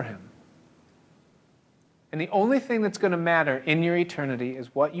before Him. And the only thing that's going to matter in your eternity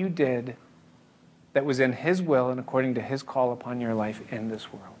is what you did that was in His will and according to His call upon your life in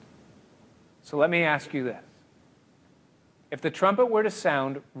this world. So let me ask you this. If the trumpet were to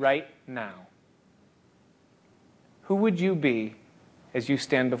sound right now, who would you be as you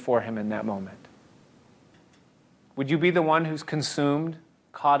stand before Him in that moment? Would you be the one who's consumed,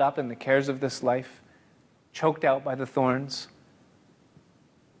 caught up in the cares of this life, choked out by the thorns,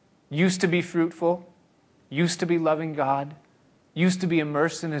 used to be fruitful, used to be loving God, used to be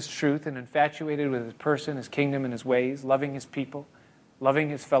immersed in His truth and infatuated with His person, His kingdom, and His ways, loving His people, loving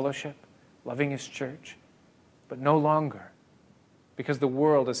His fellowship, loving His church, but no longer, because the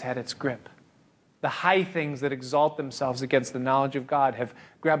world has had its grip. The high things that exalt themselves against the knowledge of God have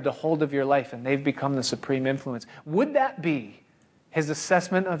grabbed a hold of your life and they've become the supreme influence. Would that be His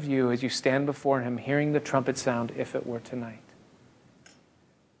assessment of you as you stand before Him, hearing the trumpet sound, if it were tonight?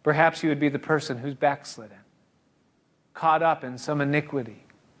 Perhaps you would be the person who's backslidden, caught up in some iniquity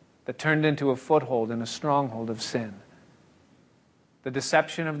that turned into a foothold and a stronghold of sin. The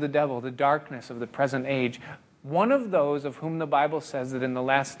deception of the devil, the darkness of the present age. One of those of whom the Bible says that in the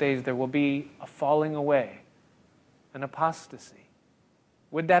last days there will be a falling away, an apostasy.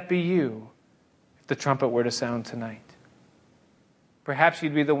 Would that be you if the trumpet were to sound tonight? Perhaps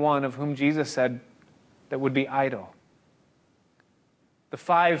you'd be the one of whom Jesus said that would be idle. The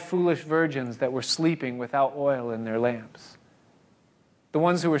 5 foolish virgins that were sleeping without oil in their lamps. The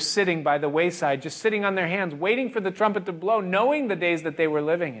ones who were sitting by the wayside, just sitting on their hands, waiting for the trumpet to blow, knowing the days that they were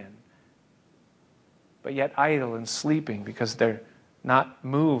living in. But yet idle and sleeping because they're not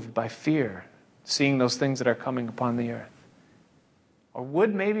moved by fear, seeing those things that are coming upon the earth. Or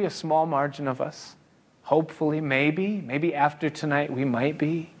would maybe a small margin of us, hopefully maybe after tonight we might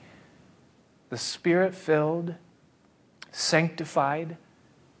be, the Spirit-filled, sanctified,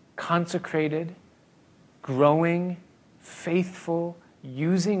 consecrated, growing, faithful,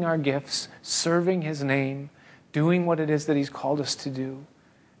 using our gifts, serving His name, doing what it is that He's called us to do,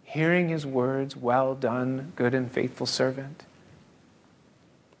 hearing His words, well done, good and faithful servant.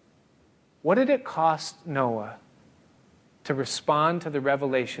 What did it cost Noah to respond to the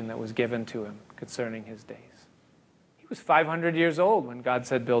revelation that was given to him concerning his days? He was 500 years old when God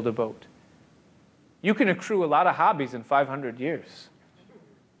said, build a boat. You can accrue a lot of hobbies in 500 years.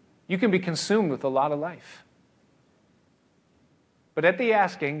 You can be consumed with a lot of life. But at the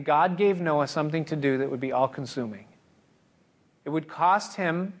asking, God gave Noah something to do that would be all-consuming. It would cost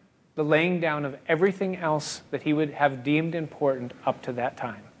him the laying down of everything else that he would have deemed important up to that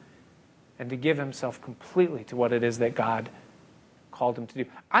time, and to give himself completely to what it is that God called him to do.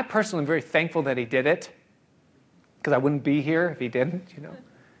 I personally am very thankful that he did it, because I wouldn't be here if he didn't,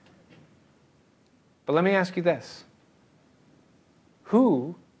 But let me ask you this.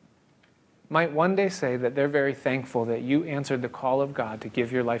 Who might one day say that they're very thankful that you answered the call of God to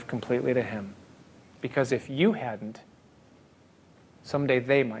give your life completely to Him? Because if you hadn't, someday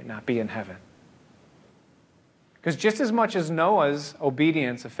they might not be in heaven. Because just as much as Noah's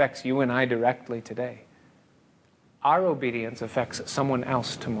obedience affects you and I directly today, our obedience affects someone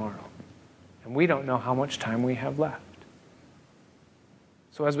else tomorrow. And we don't know how much time we have left.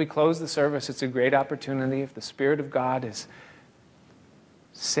 So as we close the service, it's a great opportunity if the Spirit of God is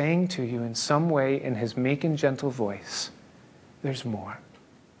saying to you in some way in His meek and gentle voice, there's more.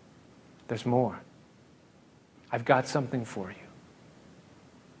 There's more. I've got something for you.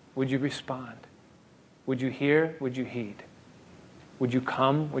 Would you respond? Would you hear? Would you heed? Would you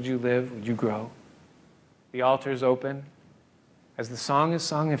come? Would you live? Would you grow? The altar is open. As the song is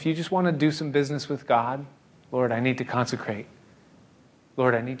sung, if you just want to do some business with God, Lord, I need to consecrate.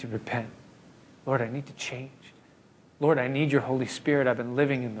 Lord, I need to repent. Lord, I need to change. Lord, I need your Holy Spirit. I've been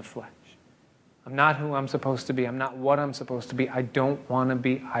living in the flesh. I'm not who I'm supposed to be. I'm not what I'm supposed to be. I don't want to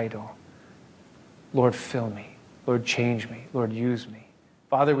be idle. Lord, fill me. Lord, change me. Lord, use me.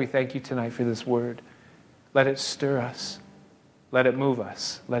 Father, we thank you tonight for this word. Let it stir us. Let it move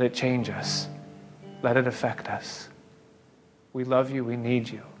us. Let it change us. Let it affect us. We love you. We need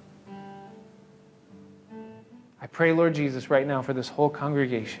you. I pray, Lord Jesus, right now for this whole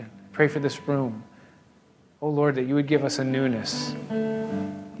congregation. I pray for this room. Oh, Lord, that you would give us a newness.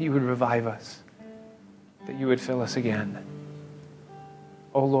 That you would revive us. That you would fill us again.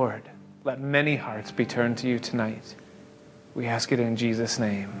 Oh, Lord, let many hearts be turned to you tonight. We ask it in Jesus'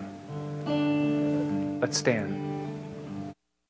 name. Let's stand.